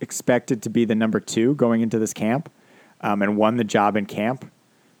was expected to be the number 2 going into this camp, and won the job in camp,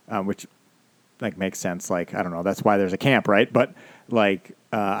 which like makes sense. Like, I don't know. That's why there's a camp, right? But like,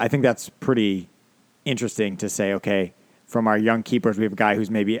 I think that's pretty interesting to say, okay, from our young keepers, we have a guy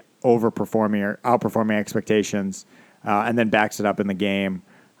who's maybe overperforming or outperforming expectations, and then backs it up in the game.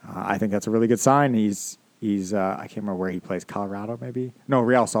 I think that's a really good sign. He's I can't remember where he plays, Colorado maybe? No,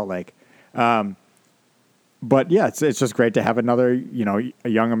 Real Salt Lake. But yeah, it's just great to have another, a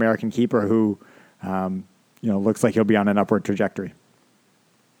young American keeper who, looks like he'll be on an upward trajectory.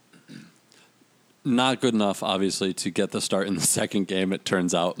 Not good enough, obviously, to get the start in the second game. It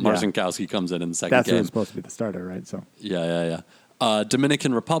turns out Marcinkowski comes in the second game. That's who's supposed to be the starter, right? So yeah.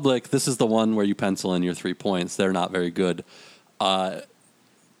 Dominican Republic. This is the one where you pencil in your 3 points. They're not very good.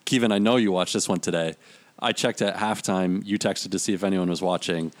 Kevin, I know you watched this one today. I checked at halftime. You texted to see if anyone was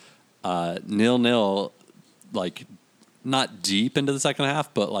watching. 0-0, like not deep into the second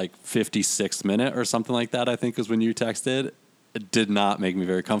half, but like 56th minute or something like that, I think was when you texted. It did not make me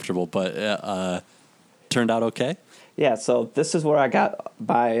very comfortable, but turned out okay. Yeah, so this is where I got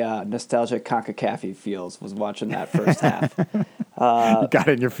my nostalgic CONCACAF feels, was watching that first half. You got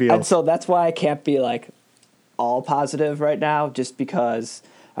it in your feels. And so that's why I can't be like all positive right now, just because,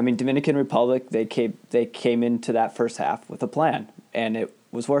 I mean, Dominican Republic, they came into that first half with a plan, and it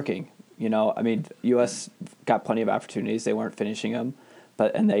was working. I mean, U.S. got plenty of opportunities. They weren't finishing them,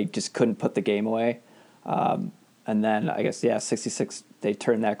 and they just couldn't put the game away. And then I guess, 66, they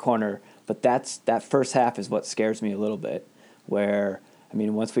turned that corner. But that first half is what scares me a little bit, where, I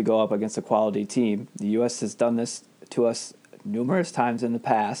mean, once we go up against a quality team, the U.S. has done this to us numerous times in the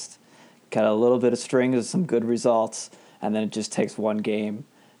past, got a little bit of string of some good results, and then it just takes one game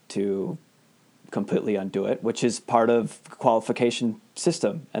to completely undo it, which is part of the qualification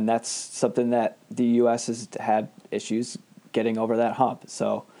system. And that's something that the U.S. has had issues getting over that hump.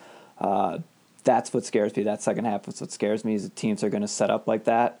 So that's what scares me. That second half is what scares me, is the teams are going to set up like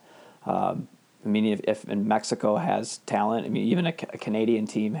that. I mean, if Mexico has talent, I mean, even a Canadian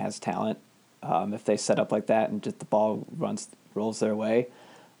team has talent. If they set up like that and just the ball rolls their way,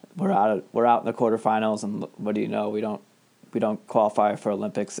 we're out in the quarterfinals, and what do you know? We don't qualify for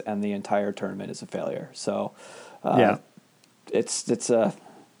Olympics, and the entire tournament is a failure. So, it's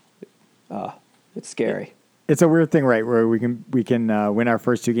scary. It's a weird thing, right? Where we can win our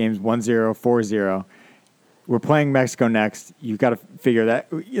first 2 games 1-0, 4-0. We're playing Mexico next. You've got to figure that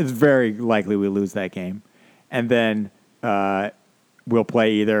it's very likely we lose that game, and then we'll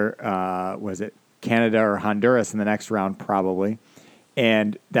play either Canada or Honduras in the next round probably,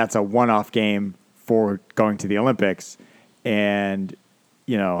 and that's a one-off game for going to the Olympics. And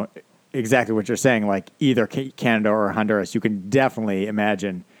exactly what you're saying, like either Canada or Honduras, you can definitely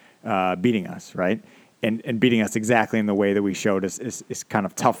imagine beating us, right? And beating us exactly in the way that we showed is kind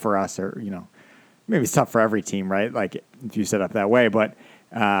of tough for us, or maybe it's tough for every team, right? Like if you set up that way, but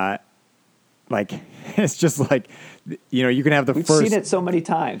like it's just like you can have We've seen it so many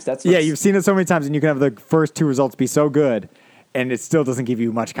times. You've seen it so many times, and you can have the first 2 results be so good, and it still doesn't give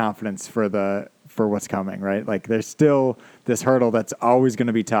you much confidence for what's coming, right? Like there's still this hurdle that's always going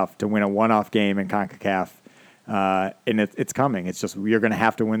to be tough to win a one-off game in CONCACAF, and it's coming. It's just you're going to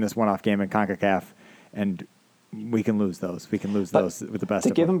have to win this one-off game in CONCACAF, and we can lose those. We can lose those with the best.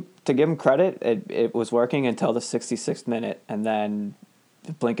 To give him credit, it was working until the 66th minute, and then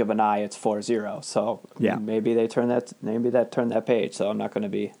the blink of an eye, it's 4-0. So yeah, maybe that turned that page. So I'm not going to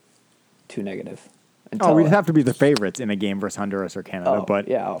be too negative. We'd have to be the favorites in a game versus Honduras or Canada, but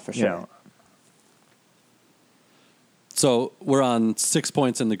for sure. So we're on 6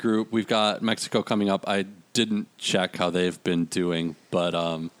 points in the group. We've got Mexico coming up. I didn't check how they've been doing, but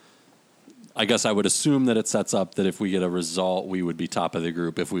I guess I would assume that it sets up that if we get a result, we would be top of the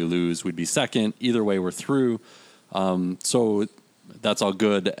group. If we lose, we'd be second. Either way, we're through. So that's all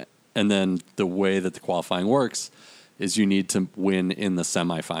good. And then the way that the qualifying works is you need to win in the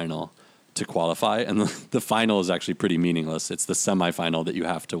semifinal to qualify. And the final is actually pretty meaningless. It's the semifinal that you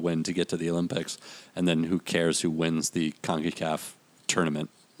have to win to get to the Olympics. And then who cares who wins the CONCACAF tournament?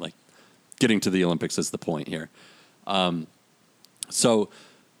 Like, getting to the Olympics is the point here. Like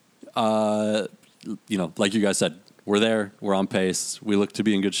you guys said, we're there. We're on pace. We look to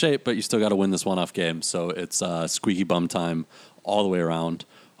be in good shape, but you still got to win this one-off game. So it's squeaky bum time all the way around.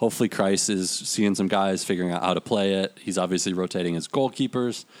 Hopefully Kreis is seeing some guys, figuring out how to play it. He's obviously rotating his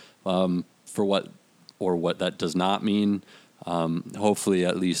goalkeepers for what that does not mean. Hopefully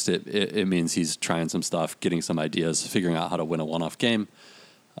at least it means he's trying some stuff, getting some ideas, figuring out how to win a one-off game.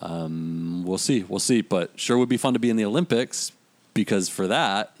 We'll see. But sure would be fun to be in the Olympics, because for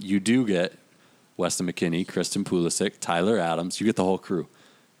that, you do get Weston McKennie, Christian Pulisic, Tyler Adams. You get the whole crew.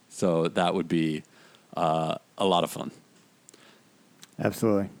 So that would be a lot of fun.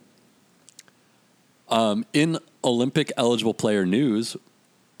 Absolutely. In Olympic eligible player news,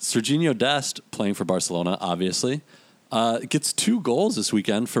 Serginho Dest, playing for Barcelona, obviously, gets 2 goals this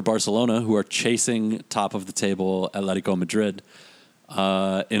weekend for Barcelona, who are chasing top of the table Atletico Madrid in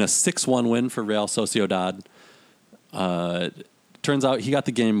a 6-1 win for Real Sociedad. Turns out he got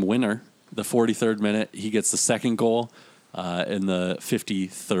the game winner, the 43rd minute. He gets the second goal in the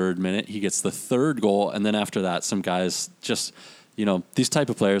 53rd minute. He gets the third goal, and then after that, some guys just, these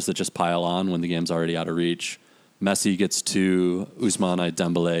type of players that just pile on when the game's already out of reach. Messi gets 2. Ousmane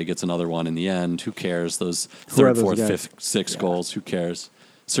Dembele gets another one in the end. Who cares? Those third, fourth, fifth, sixth goals. Who cares?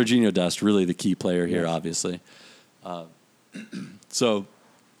 Serginho Dest, really the key player here, obviously. This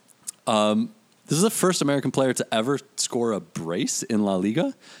is the first American player to ever score a brace in La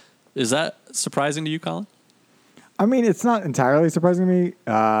Liga. Is that surprising to you, Colin? I mean, it's not entirely surprising to me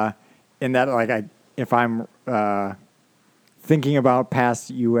in that, if I'm thinking about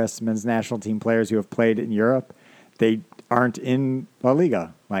past U.S. men's national team players who have played in Europe, they aren't in La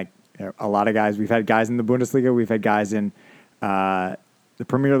Liga. Like a lot of guys, we've had guys in the Bundesliga, we've had guys in the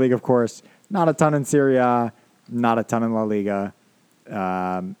Premier League, of course. Not a ton in Serie A, not a ton in La Liga.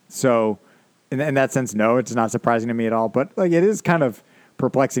 So in that sense, no, it's not surprising to me at all. But it is kind of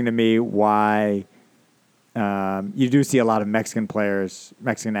perplexing to me why you do see a lot of Mexican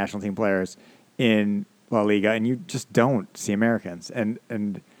national team players in La Liga, and you just don't see Americans. And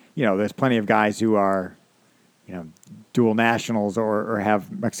there's plenty of guys who are, dual nationals or have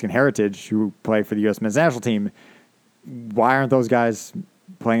Mexican heritage who play for the U.S. men's national team. Why aren't those guys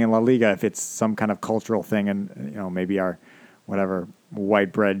playing in La Liga if it's some kind of cultural thing? And, maybe our whatever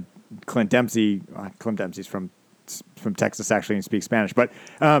white bread Clint Dempsey's from Texas actually and speaks Spanish. But,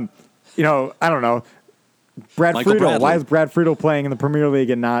 I don't know. Brad Michael Friedel. Bradley. Why is Brad Friedel playing in the Premier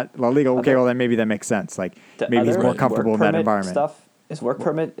League and not La Liga? Okay, well then maybe that makes sense. Maybe he's more comfortable in that environment. Is work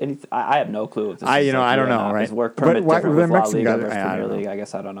permit anything? I have no clue. If this I don't know. Right? Is work permit different with La Liga versus I Premier League? I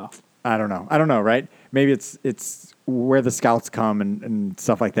guess I don't know. I don't know. Right? Maybe it's where the scouts come and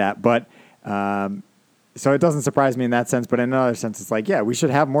stuff like that. But so it doesn't surprise me in that sense. But in another sense, it's we should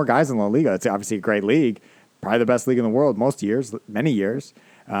have more guys in La Liga. It's obviously a great league, probably the best league in the world most years, many years.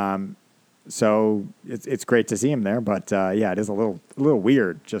 So it's great to see him there, but it is a little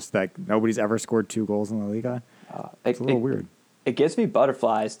weird. Just that nobody's ever scored 2 goals in La Liga. It's a little weird. It gives me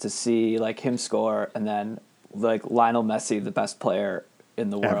butterflies to see him score, and then Lionel Messi, the best player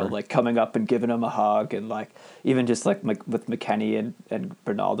in the world, Ever. coming up and giving him a hug, and even just with McKennie and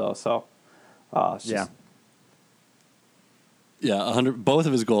Ronaldo. So, it's just, Yeah, 100. Both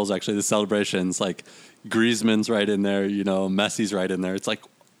of his goals actually, the celebrations, Griezmann's right in there, Messi's right in there. It's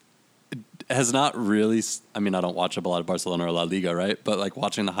has not really, I don't watch up a lot of Barcelona or La Liga, right? But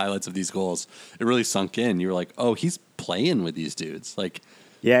watching the highlights of these goals, it really sunk in. You were like, oh, he's playing with these dudes.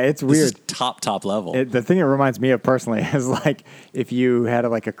 Yeah, it's This is weird. top level. The thing it reminds me of personally is like if you had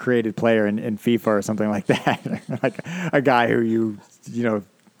like a created player in FIFA or something like that, like a guy who you know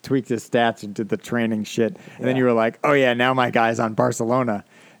tweaked his stats and did the training shit, and then you were like, oh yeah, now my guy's on Barcelona,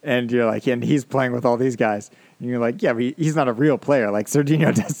 and you're like, and he's playing with all these guys, and you're like, yeah, but he's not a real player. Like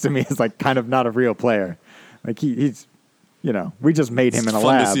Serginho Dest to me is like kind of not a real player. Like he's, you know, we just made him in a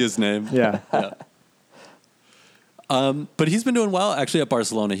fun lab. to see his name. Yeah. Yeah. But he's been doing well actually at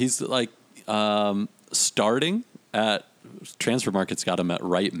Barcelona. He's like starting at Transfer Market's got him at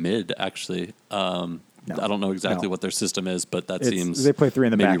right mid actually. I don't know exactly what their system is, but that seems they play three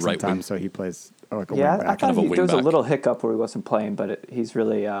in the maybe back right sometimes, wing. so he plays like a Yeah, wing I back. thought kind of a there was a wing-back. little hiccup where he wasn't playing, but he's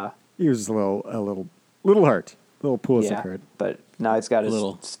really He was just a little hurt, a little Pulisic hurt. But now he's got his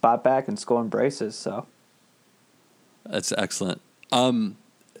Little. spot back and scoring braces. So That's excellent.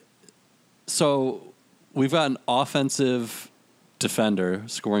 So we've got an offensive defender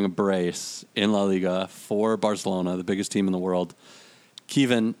scoring a brace in La Liga for Barcelona, the biggest team in the world.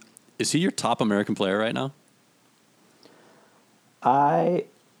 Kevin, is he your top American player right now?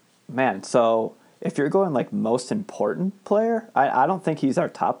 So if you're going like most important player, I don't think he's our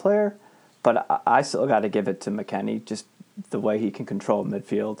top player, but I still got to give it to McKennie, just the way he can control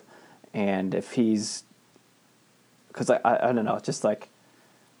midfield. And if he's, because I don't know, just like,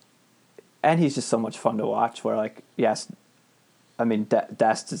 and he's just so much fun to watch where like, yes, I mean,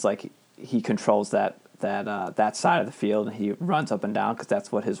 Dest is like, he controls that side of the field and he runs up and down because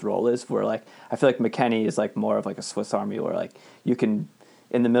that's what his role is. Where like, I feel like McKennie is like more of like a Swiss Army where like you can,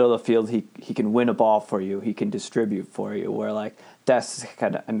 in the middle of the field, he can win a ball for you. He can distribute for you. Where like Dest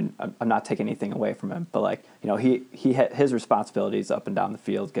kind of, I mean, I'm not taking anything away from him, but like, you know, his responsibilities up and down the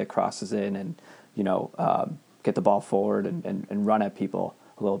field, get crosses in and, you know, get the ball forward and run at people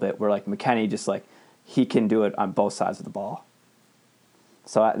a little bit. Where like McKennie just like, he can do it on both sides of the ball.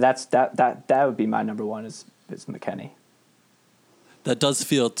 So that would be my number one is McKennie. That does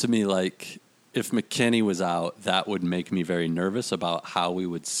feel to me like if McKennie was out, that would make me very nervous about how we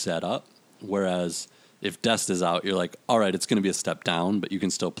would set up. Whereas if Dest is out, you're like, all right, it's going to be a step down, but you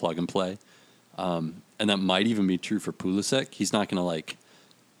can still plug and play. And that might even be true for Pulisic. He's not going to like,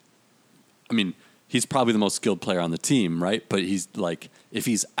 I mean, he's probably the most skilled player on the team, right? But he's like, if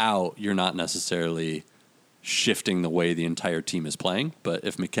he's out, you're not necessarily shifting the way the entire team is playing. But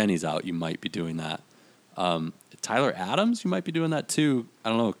if McKennie's out, you might be doing that. Tyler Adams, you might be doing that too. I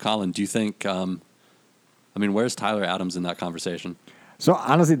don't know, Colin, do you think, where's Tyler Adams in that conversation? So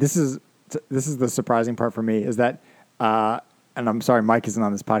honestly, this is the surprising part for me is that, and I'm sorry Mike isn't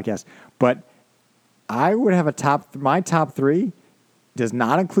on this podcast, but I would have my top three does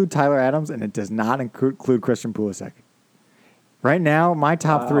not include Tyler Adams and it does not include Christian Pulisic. Right now, my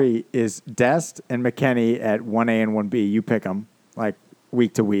top three is Dest and McKennie at 1A and 1B. You pick them, like,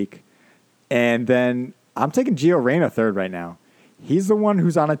 week to week. And then I'm taking Gio Reyna third right now. He's the one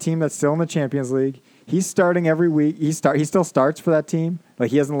who's on a team that's still in the Champions League. He's starting every week. He still starts for that team.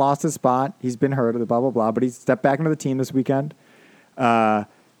 Like, he hasn't lost his spot. He's been hurt, blah, blah, blah. But he stepped back into the team this weekend. I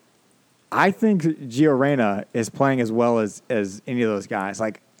think Gio Reyna is playing as well as any of those guys.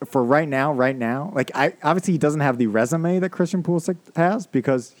 Like, for right now, like obviously he doesn't have the resume that Christian Pulisic has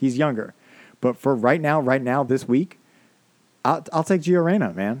because he's younger. But for right now, this week, I'll take Gio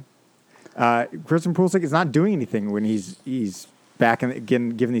Reyna, man. Christian Pulisic is not doing anything when he's back and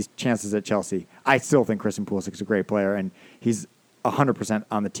given these chances at Chelsea. I still think Christian Pulisic is a great player, and he's 100%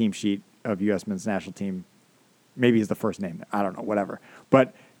 on the team sheet of U.S. men's national team. Maybe he's the first name. I don't know, whatever.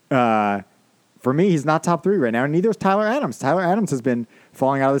 But for me, he's not top three right now, and neither is Tyler Adams. Tyler Adams has been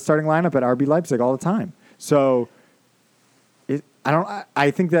falling out of the starting lineup at RB Leipzig all the time. So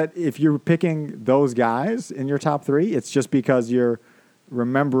I think that if you're picking those guys in your top three, it's just because you're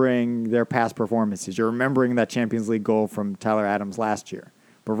remembering their past performances. You're remembering that Champions League goal from Tyler Adams last year.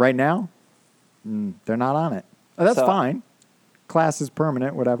 But right now, they're not on it. That's fine. Class is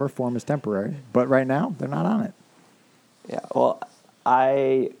permanent, whatever. Form is temporary. But right now, they're not on it. Yeah, well,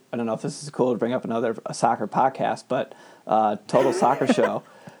 I don't know if this is cool to bring up a soccer podcast, but Total Soccer Show.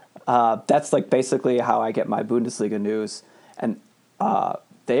 That's like basically how I get my Bundesliga news, and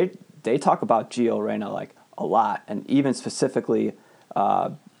they talk about Gio Reyna like a lot, and even specifically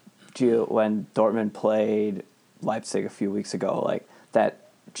Gio when Dortmund played Leipzig a few weeks ago, like that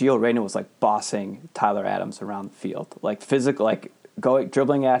Gio Reyna was like bossing Tyler Adams around the field, like physical, like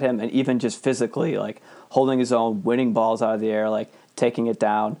dribbling at him, and even just physically like holding his own, winning balls out of the air, like taking it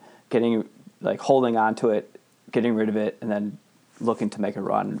down, holding on to it, getting rid of it, and then looking to make a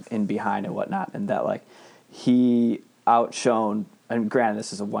run in behind and whatnot. And that like he outshone, and granted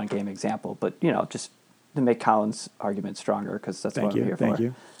this is a one game example, but you know, just to make Colin's argument stronger, because that's what I'm here for. Thank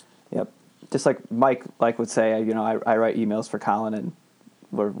you. Yep. Just like Mike would say, I write emails for Colin, and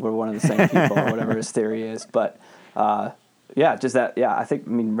we're one of the same people, or whatever his theory is. But just that. Yeah, I think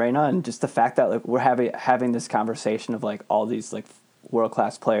Reyna, and just the fact that like we're having this conversation of like all these like world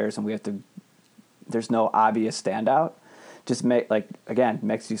class players, and there's no obvious standout. Just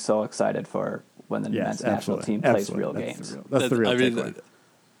makes you so excited for when the men's national team plays real games. That's the real takeaway.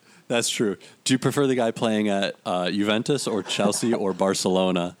 That's true. Do you prefer the guy playing at Juventus or Chelsea or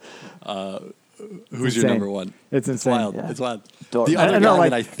Barcelona? Who's your number one? It's insane. Wild. Yeah. It's wild. The other guy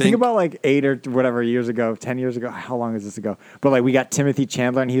that I think about like 8 or whatever years ago, 10 years ago. How long is this ago? But like we got Timothy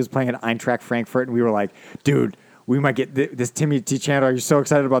Chandler, and he was playing at Eintracht Frankfurt, and we were like, dude, we might get this Timothy Chandler. Are you so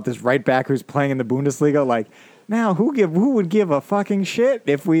excited about this right back who's playing in the Bundesliga? Like, now who would give a fucking shit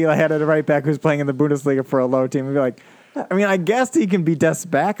if we had a right back who's playing in the Bundesliga for a low team? We'd be like, I mean, I guess he can be Dest's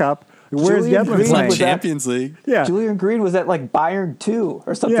backup. Where's Yedlin playing? It's Champions League. Yeah. Julian Green was at like Bayern 2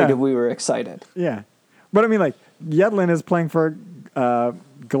 or something, and we were excited. Yeah. But I mean, like, Yedlin is playing for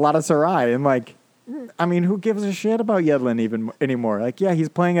Galatasaray, and like, I mean, who gives a shit about Yedlin even anymore? Like, yeah, he's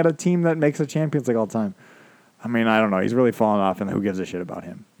playing at a team that makes a Champions League all the time. I mean, I don't know. He's really fallen off, and who gives a shit about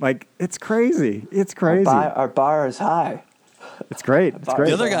him? Like, it's crazy. It's crazy. Our bar is high. It's great. It's great.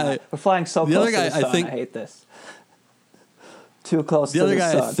 The other guy, we're flying so close to the sun. I hate this. Too close to the sun. The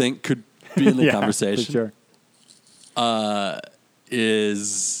other guy I think could be in the conversation for sure.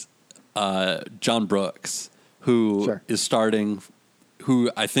 Is John Brooks, who is starting,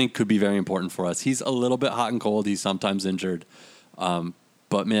 who I think could be very important for us. He's a little bit hot and cold. He's sometimes injured.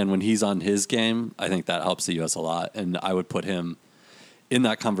 But, man, when he's on his game, I think that helps the U.S. a lot. And I would put him in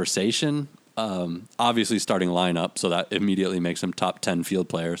that conversation. Obviously starting lineup, so that immediately makes him top 10 field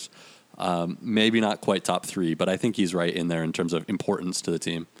players. Maybe not quite top 3, but I think he's right in there in terms of importance to the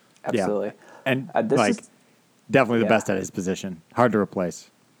team. Absolutely. Yeah. And definitely the best at his position. Hard to replace.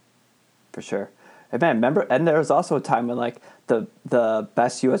 For sure. And man, remember, and there was also a time when like the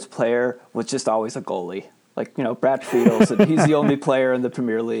best U.S. player was just always a goalie. Like, Brad Friedel, and he's the only player in the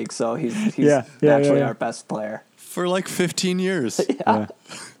Premier League, so he's naturally our best player. For like 15 years. Yeah.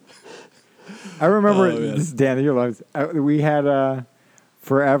 I remember, this is Dan, you love we had,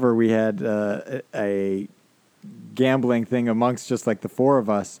 forever, we had a gambling thing amongst just like the four of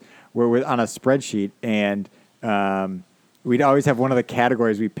us where we're on a spreadsheet, and we'd always have one of the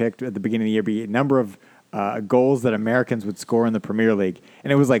categories we picked at the beginning of the year be a number of goals that Americans would score in the Premier League.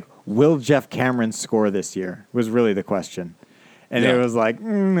 And it was like, will Jeff Cameron score this year? Was really the question. And it was like,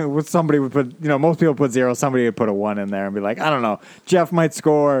 somebody would put, most people put 0, somebody would put a 1 in there and be like, I don't know, Jeff might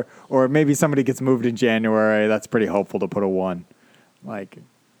score, or maybe somebody gets moved in January. That's pretty hopeful to put a 1. Like,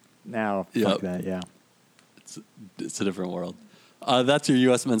 now, fuck that, yeah. It's a different world. That's your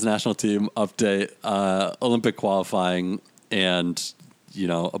U.S. men's national team update. Olympic qualifying and,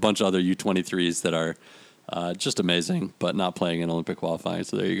 a bunch of other U23s that are just amazing, but not playing in Olympic qualifying.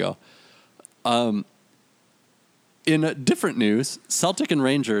 So there you go. In different news, Celtic and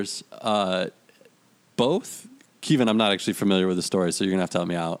Rangers, both. Kevin, I'm not actually familiar with the story, so you're going to have to help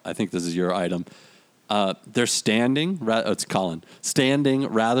me out. I think this is your item. They're standing. It's Colin. Standing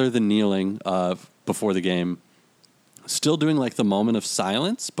rather than kneeling before the game. Still doing like the moment of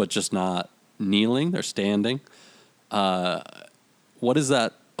silence, but just not kneeling. They're standing. What is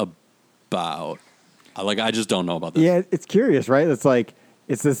that about? I just don't know about this. Yeah, it's curious, right? It's like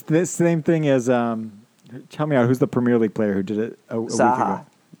it's this same thing as. Tell me out. Who's the Premier League player who did it a week ago?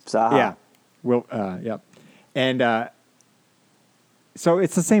 Zaha. Yeah. Well. Yep. And so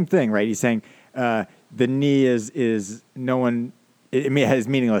it's the same thing, right? He's saying the knee is no one. It is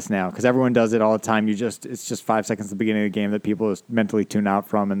meaningless now because everyone does it all the time. It's just 5 seconds at the beginning of the game that people just mentally tune out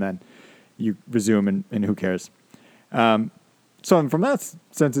from, and then you resume, and who cares? So from that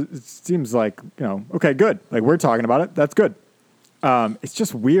sense, it seems like, okay, good. Like, we're talking about it. That's good. It's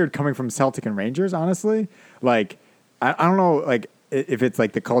just weird coming from Celtic and Rangers, honestly. Like, I don't know, like, if it's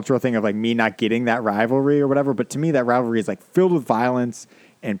like the cultural thing of like me not getting that rivalry or whatever, but to me that rivalry is like filled with violence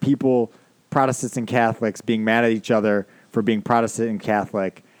and people, Protestants and Catholics, being mad at each other for being Protestant and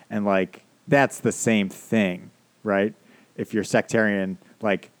Catholic, and like that's the same thing, right? If you're sectarian,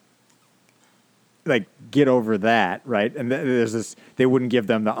 like get over that, right? And there's this, they wouldn't give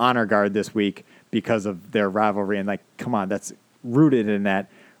them the honor guard this week because of their rivalry, and like, come on, that's rooted in that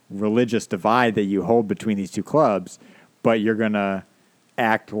religious divide that you hold between these two clubs, but you're gonna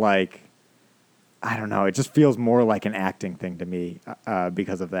act like, I don't know, it just feels more like an acting thing to me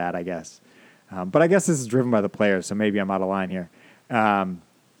because of that, I guess. But I guess this is driven by the players, so maybe I'm out of line here.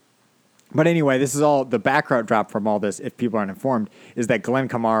 But anyway, this is all the backdrop from all this, if people aren't informed, is that Glenn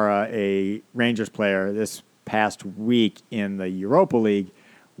Kamara, a Rangers player, this past week in the Europa League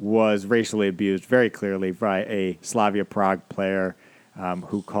was racially abused very clearly by a Slavia Prague player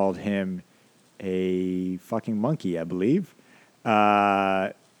who called him a fucking monkey, I believe.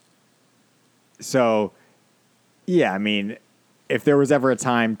 So, yeah, I mean, if there was ever a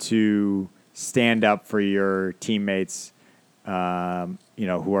time to stand up for your teammates,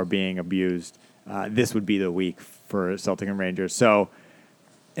 who are being abused, this would be the week for Celtic and Rangers. So,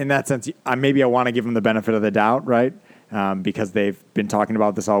 in that sense, maybe I want to give them the benefit of the doubt, right? Because they've been talking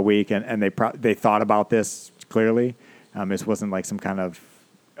about this all week, and they thought about this clearly. This wasn't like some kind of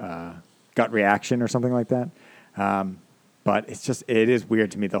gut reaction or something like that. But it is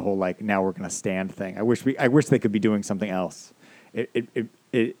weird to me, the whole like now we're going to stand thing. I wish they could be doing something else.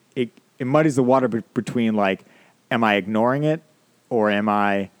 It muddies the water between like, am I ignoring it, or am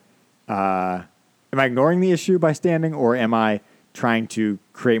I ignoring the issue by standing, or am I trying to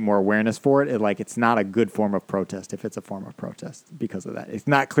create more awareness for it? It's not a good form of protest if it's a form of protest because of that. It's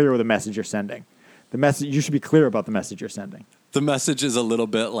not clear with the message you're sending. You should be clear about the message you're sending. The message is a little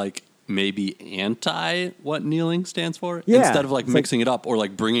bit like maybe anti what kneeling stands for, yeah, instead of like mixing it up or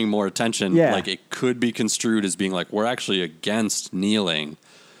like bringing more attention. Yeah. Like it could be construed as being like, we're actually against kneeling.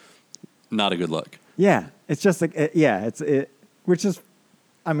 Not a good look. Yeah. It's just like, which is,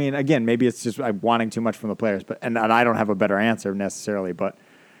 I mean, again, maybe it's just I'm wanting too much from the players, and I don't have a better answer necessarily, but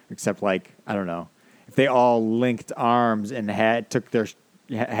except like, I don't know, if they all linked arms and had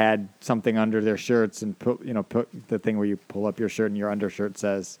something under their shirts and put the thing where you pull up your shirt and your undershirt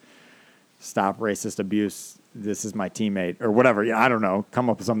says, "Stop racist abuse. This is my teammate," or whatever. I don't know. Come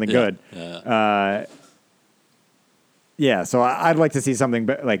up with something good. Yeah. So I'd like to see something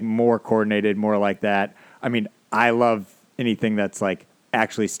like more coordinated, more like that. I mean, I love anything that's like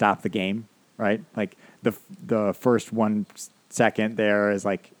actually stop the game, right? Like the first 1 second there is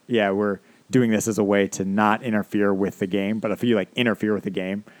like, yeah, we're doing this as a way to not interfere with the game. But if you like interfere with the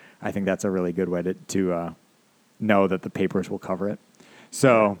game, I think that's a really good way to know that the papers will cover it.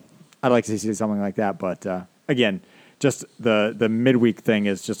 So I'd like to see something like that. But again, just the midweek thing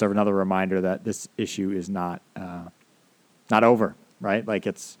is just another reminder that this issue is not over, right? Like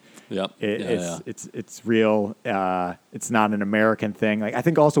it's real. It's not an American thing. Like I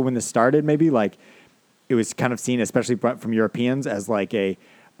think also when this started, maybe like it was kind of seen, especially from Europeans, as like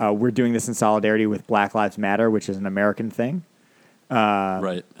we're doing this in solidarity with Black Lives Matter, which is an American thing.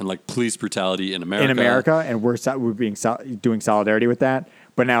 Right. And like police brutality in America. And we're doing solidarity with that.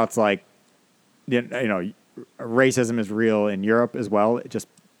 But now it's like, racism is real in Europe as well.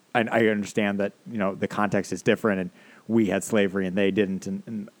 I understand that, the context is different and we had slavery and they didn't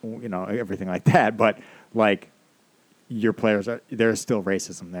and everything like that. But like your players there's still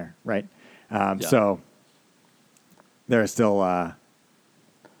racism there, right? So there are still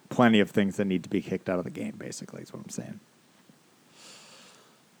plenty of things that need to be kicked out of the game, basically, is what I'm saying.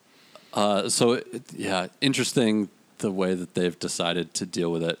 Interesting the way that they've decided to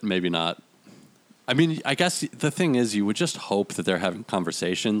deal with it. Maybe not. I mean, I guess the thing is you would just hope that they're having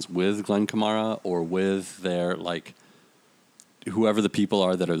conversations with Glenn Kamara or with their, like, whoever the people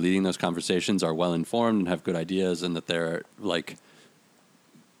are that are leading those conversations are well-informed and have good ideas and that they're, like,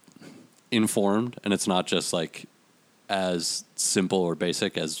 informed and it's not just, like, as simple or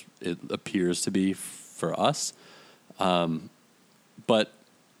basic as it appears to be for us. But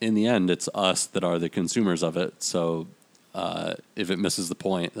in the end, it's us that are the consumers of it. So if it misses the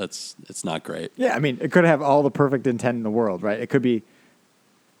point, it's not great. Yeah, I mean, it could have all the perfect intent in the world, right? It could be,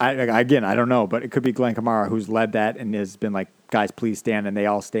 I don't know, but it could be Glenn Kamara who's led that and has been like, guys, please stand, and they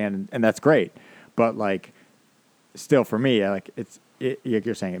all stand, and that's great. But like, still for me, like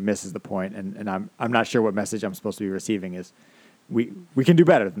you're saying it misses the point, and I'm not sure what message I'm supposed to be receiving is. We can do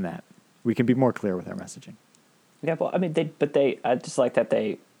better than that. We can be more clear with our messaging. Yeah, well, I mean, I just like that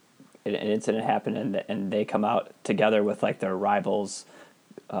an incident happened and they come out together with like their rivals.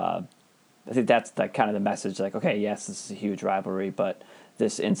 I think that's like kind of the message. Like, okay, yes, this is a huge rivalry, but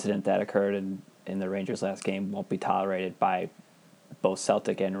this incident that occurred in the Rangers last game won't be tolerated by both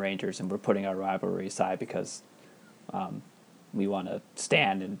Celtic and Rangers, and we're putting our rivalry aside because we want to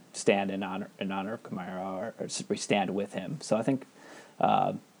stand in honor of Kamara, or we stand with him. So I think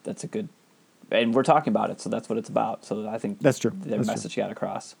that's a good, and we're talking about it, so that's what it's about. So I think that's true. Their message got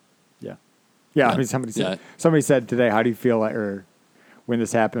across. Yeah. I mean, somebody said today, how do you feel, or when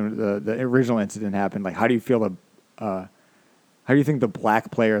this happened, the original incident happened, like how do you feel how do you think the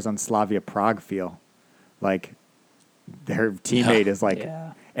black players on Slavia Prague feel? Like their teammate is like,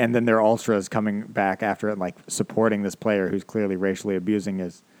 and then their ultras coming back after it, like supporting this player who's clearly racially abusing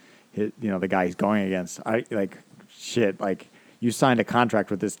the guy he's going against. Like you signed a contract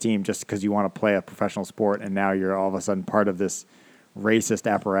with this team just because you want to play a professional sport, and now you're all of a sudden part of this racist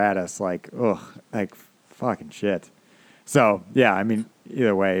apparatus. Like, ugh, like fucking shit. So yeah, I mean,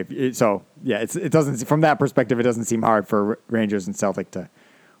 either way, it doesn't, from that perspective, it doesn't seem hard for Rangers and Celtic to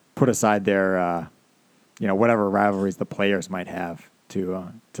put aside their, whatever rivalries the players might have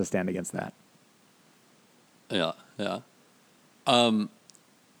to stand against that. Yeah.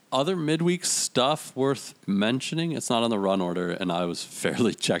 Other midweek stuff worth mentioning. It's not on the run order, and I was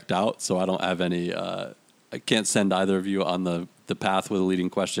fairly checked out, so I don't have any. I can't send either of you on the path with a leading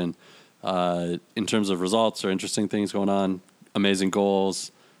question. In terms of results or interesting things going on, amazing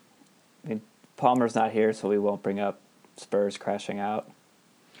goals. I mean, Palmer's not here, so we won't bring up Spurs crashing out.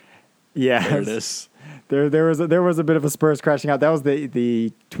 Yeah, there it is. There was a bit of a Spurs crashing out. That was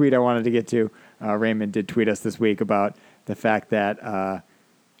the tweet I wanted to get to. Raymond did tweet us this week about the fact that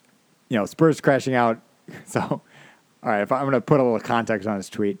Spurs crashing out. So, all right, I'm going to put a little context on his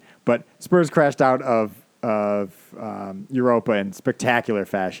tweet, but Spurs crashed out of Europa in spectacular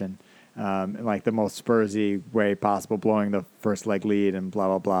fashion, in like the most Spursy way possible, blowing the first leg lead and blah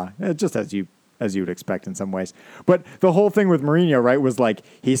blah blah. Just as you would expect in some ways. But the whole thing with Mourinho, right, was like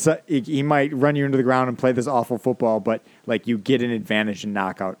he might run you into the ground and play this awful football, but like you get an advantage in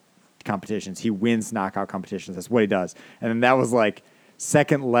knockout competitions. He wins knockout competitions. That's what he does. And then that was like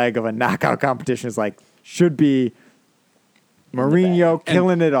second leg of a knockout competition is like should be Mourinho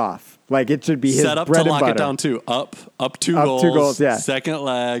killing it off. Like it should be his set up bread to lock and it butter. down too. Up two Up goals. 2 goals, yeah. Second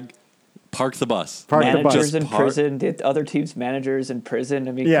leg, park the bus. Managers in prison, the other team's managers in prison.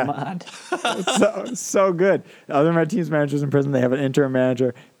 I mean, Yeah. come on. so good. The other team's managers in prison. They have an interim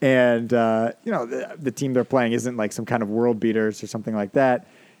manager, and the team they're playing isn't like some kind of world beaters or something like that.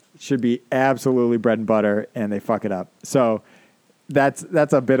 It should be absolutely bread and butter, and they fuck it up. So that's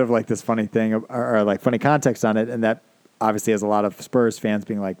a bit of like this funny thing or like funny context on it, and that obviously has a lot of Spurs fans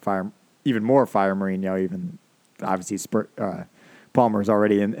being like fire Mourinho. Even obviously Palmer's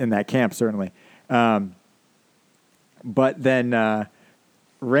already in that camp certainly. But then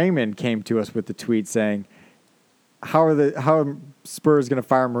Raymond came to us with the tweet saying, how are Spurs going to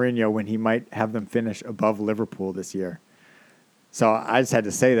fire Mourinho when he might have them finish above Liverpool this year? So I just had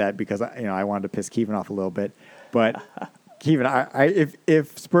to say that because I wanted to piss Kevin off a little bit. But Kevin,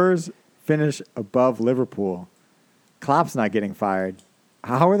 if Spurs finish above Liverpool, Klopp's not getting fired.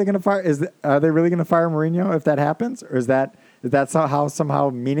 How are they going to fire? Are they really going to fire Mourinho if that happens, or is that somehow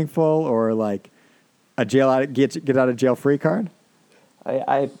meaningful, or like a get out of jail free card?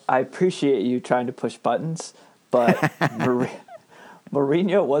 I appreciate you trying to push buttons, but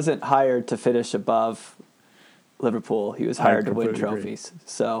Mourinho wasn't hired to finish above Liverpool. He was hired to win trophies. Agree.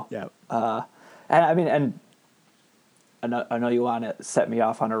 So, yeah. And I know you want to set me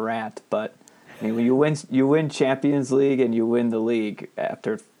off on a rant, but I mean, when you win Champions League and you win the league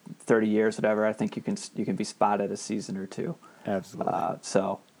after 30 years, whatever, I think you can be spotted a season or two. Absolutely.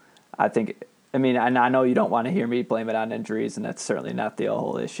 So, I think. I mean, and I know you don't want to hear me blame it on injuries, and that's certainly not the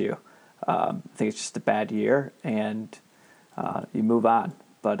whole issue. I think it's just a bad year, and you move on.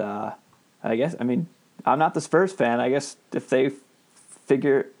 But I guess, I mean, I'm not the Spurs fan. I guess if they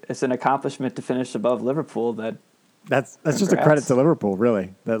figure it's an accomplishment to finish above Liverpool, that's just a credit to Liverpool,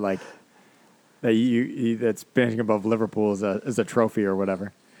 really. That that's finishing above Liverpool is a trophy or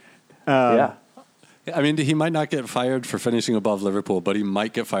whatever. Yeah. I mean, he might not get fired for finishing above Liverpool, but he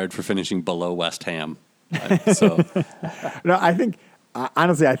might get fired for finishing below West Ham. So, no, I think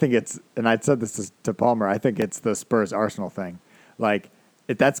honestly, it's, and I said this to Palmer. I think it's the Spurs Arsenal thing. Like,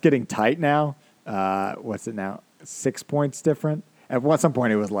 if that's getting tight now. What's it now? 6 points different. At some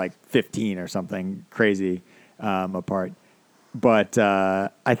point, it was like 15 or something crazy apart. But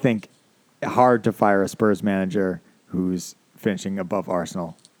I think hard to fire a Spurs manager who's finishing above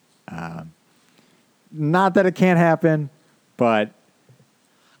Arsenal. Not that it can't happen, but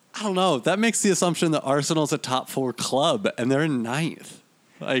I don't know. That makes the assumption that Arsenal's a top 4 club and they're in 9th.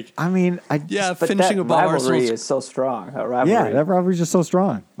 Like, I mean, finishing above Arsenal is so strong. That rivalry is just so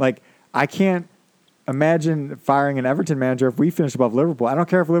strong. Like, I can't imagine firing an Everton manager if we finish above Liverpool. I don't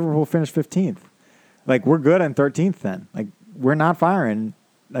care if Liverpool finish 15th. Like, we're good on 13th then. Like, we're not firing.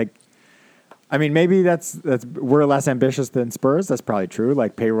 Like, I mean, maybe that's we're less ambitious than Spurs. That's probably true,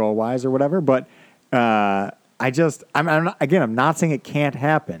 like payroll wise or whatever. But I'm not saying it can't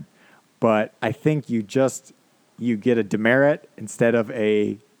happen, but I think you get a demerit instead of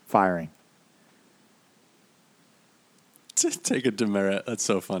a firing. Take a demerit. That's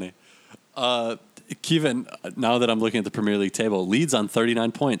so funny. Kevin, now that I'm looking at the Premier League table, Leeds on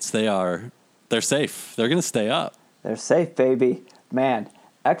 39 points. They're safe. They're going to stay up. They're safe, baby. Man,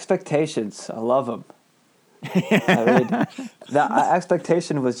 expectations. I love them. I mean, the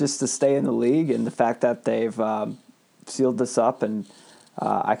expectation was just to stay in the league, and the fact that they've sealed this up, and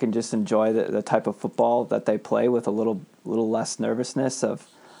I can just enjoy the type of football that they play with a little less nervousness of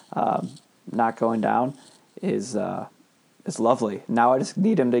not going down is lovely. Now I just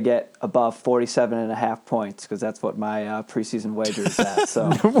need him to get above 47.5 points because that's what my preseason wager is at. So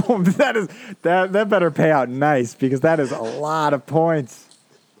that better pay out nice because that is a lot of points.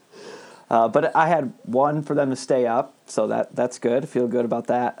 But I had one for them to stay up, so that's good. I feel good about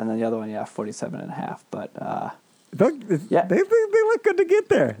that. And then the other one, 47.5. But They look good to get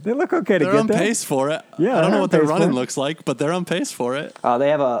there. They look okay to They're get on there. pace for it. Yeah, I don't they're know on what their pace for running it. looks like, but they're on pace for it. they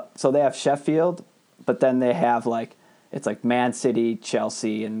have Sheffield, but then they have it's like Man City,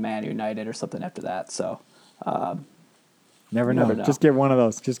 Chelsea, and Man United or something after that. So Never know. Never know. Just get one of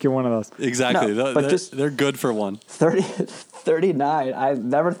those. Exactly. No, but They're good for one. 39. I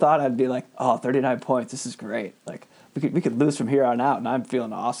never thought I'd be like, 39 points. This is great. Like we could lose from here on out, and I'm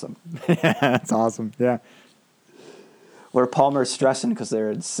feeling awesome. Yeah, that's awesome. Yeah. Where Palmer's stressing because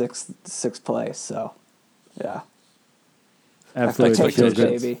they're in sixth place. So, yeah. Absolutely. The Expectations,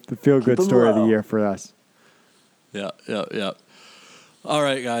 feel-good- baby. The feel-good Keep 'em story of the low. year for us. Yeah. All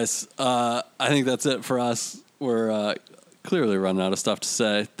right, guys. I think that's it for us. We're clearly running out of stuff to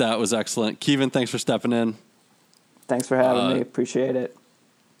say. That was excellent. Kevin, thanks for stepping in. Thanks for having me. Appreciate it.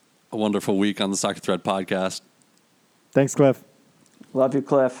 A wonderful week on the Soccer Thread podcast. Thanks, Cliff. Love you,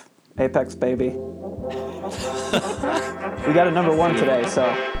 Cliff. Apex, baby. We got a number 1 today,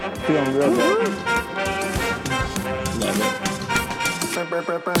 so feeling real good.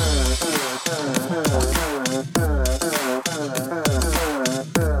 Love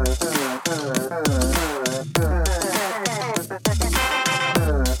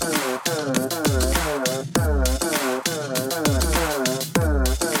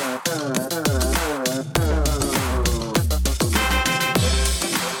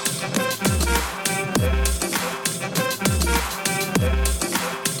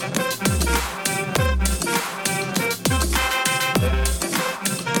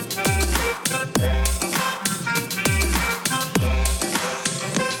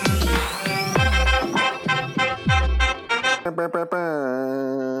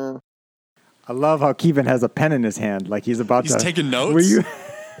I love how Kevin has a pen in his hand, like he's about He's to. taking notes? Were you?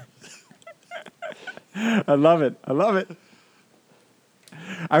 I love it.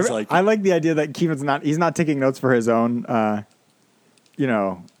 I like the idea that Kevin's he's not taking notes for his own, like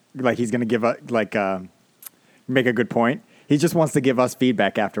he's going to give make a good point. He just wants to give us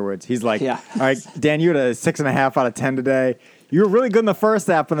feedback afterwards. He's like, Yeah. all right, Dan, you had a 6.5 out of 10 today. You were really good in the first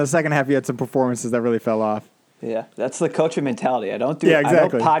half, but in the second half you had some performances that really fell off. Yeah, that's the coaching mentality. I don't Yeah,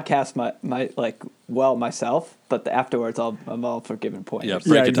 exactly. I don't podcast myself, but afterwards I'm all for giving points. Yeah. Break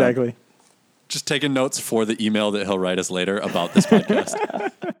yeah, it down. exactly. Just taking notes for the email that he'll write us later about this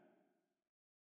podcast.